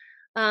marriage.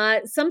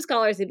 Some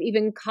scholars have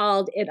even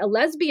called it a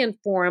lesbian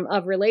form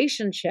of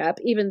relationship,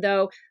 even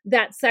though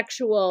that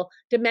sexual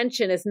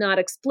dimension is not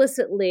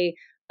explicitly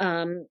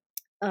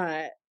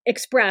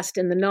expressed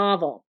in the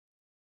novel.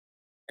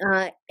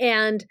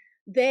 And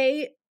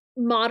they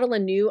model a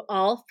new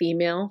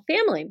all-female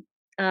family.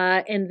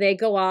 And they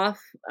go off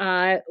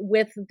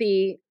with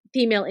the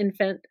female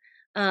infant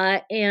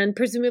and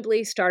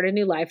presumably start a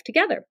new life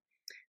together.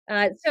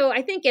 So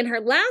I think in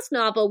her last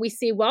novel, we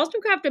see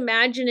Wollstonecraft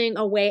imagining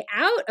a way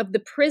out of the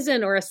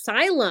prison or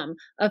asylum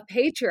of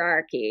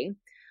patriarchy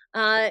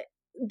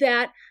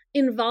that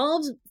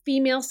involves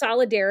female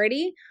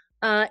solidarity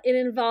It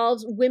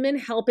involves women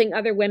helping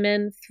other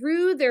women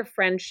through their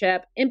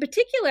friendship. In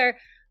particular,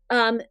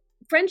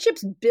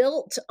 friendships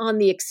built on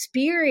the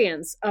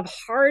experience of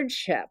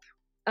hardship,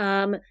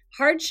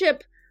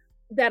 hardship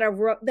that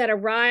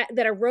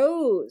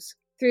arose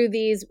through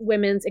these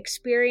women's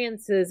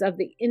experiences of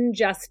the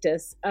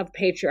injustice of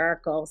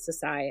patriarchal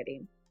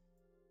society.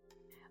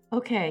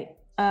 Okay,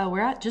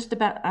 we're just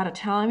about out of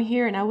time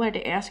here, and I wanted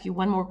to ask you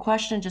one more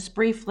question just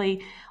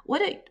briefly.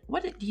 What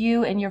did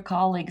you and your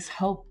colleagues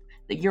hope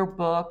that your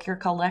book, your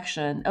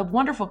collection, a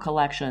wonderful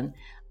collection,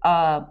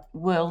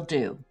 will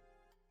do?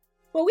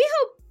 Well, we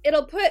hope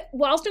it'll put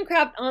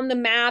Wollstonecraft on the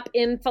map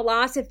in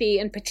philosophy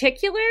in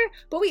particular,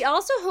 but we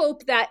also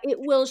hope that it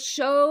will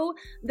show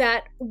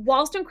that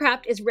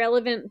Wollstonecraft is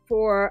relevant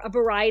for a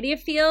variety of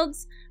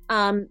fields.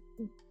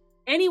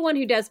 Anyone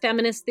who does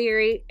feminist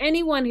theory,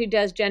 anyone who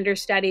does gender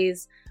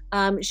studies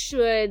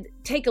should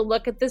take a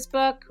look at this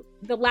book.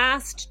 The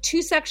last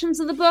 2 sections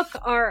of the book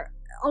are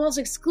almost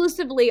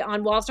exclusively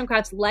on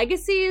Wollstonecraft's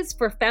legacies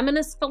for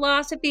feminist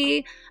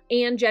philosophy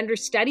and gender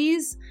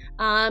studies.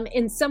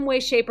 In some way,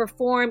 shape, or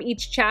form,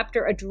 each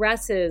chapter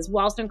addresses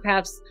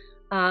Wollstonecraft's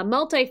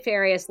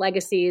multifarious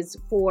legacies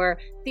for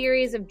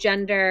theories of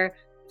gender,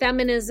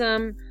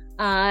 feminism,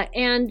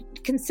 and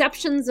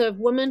conceptions of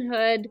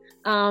womanhood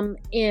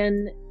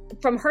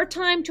from her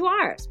time to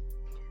ours.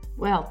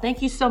 Well,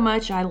 thank you so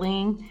much,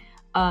 Eileen.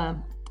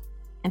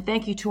 And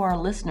thank you to our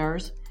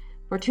listeners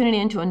for tuning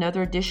in to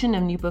another edition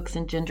of New Books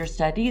in Gender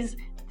Studies.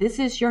 This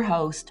is your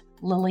host,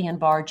 Lillian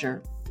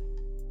Barger.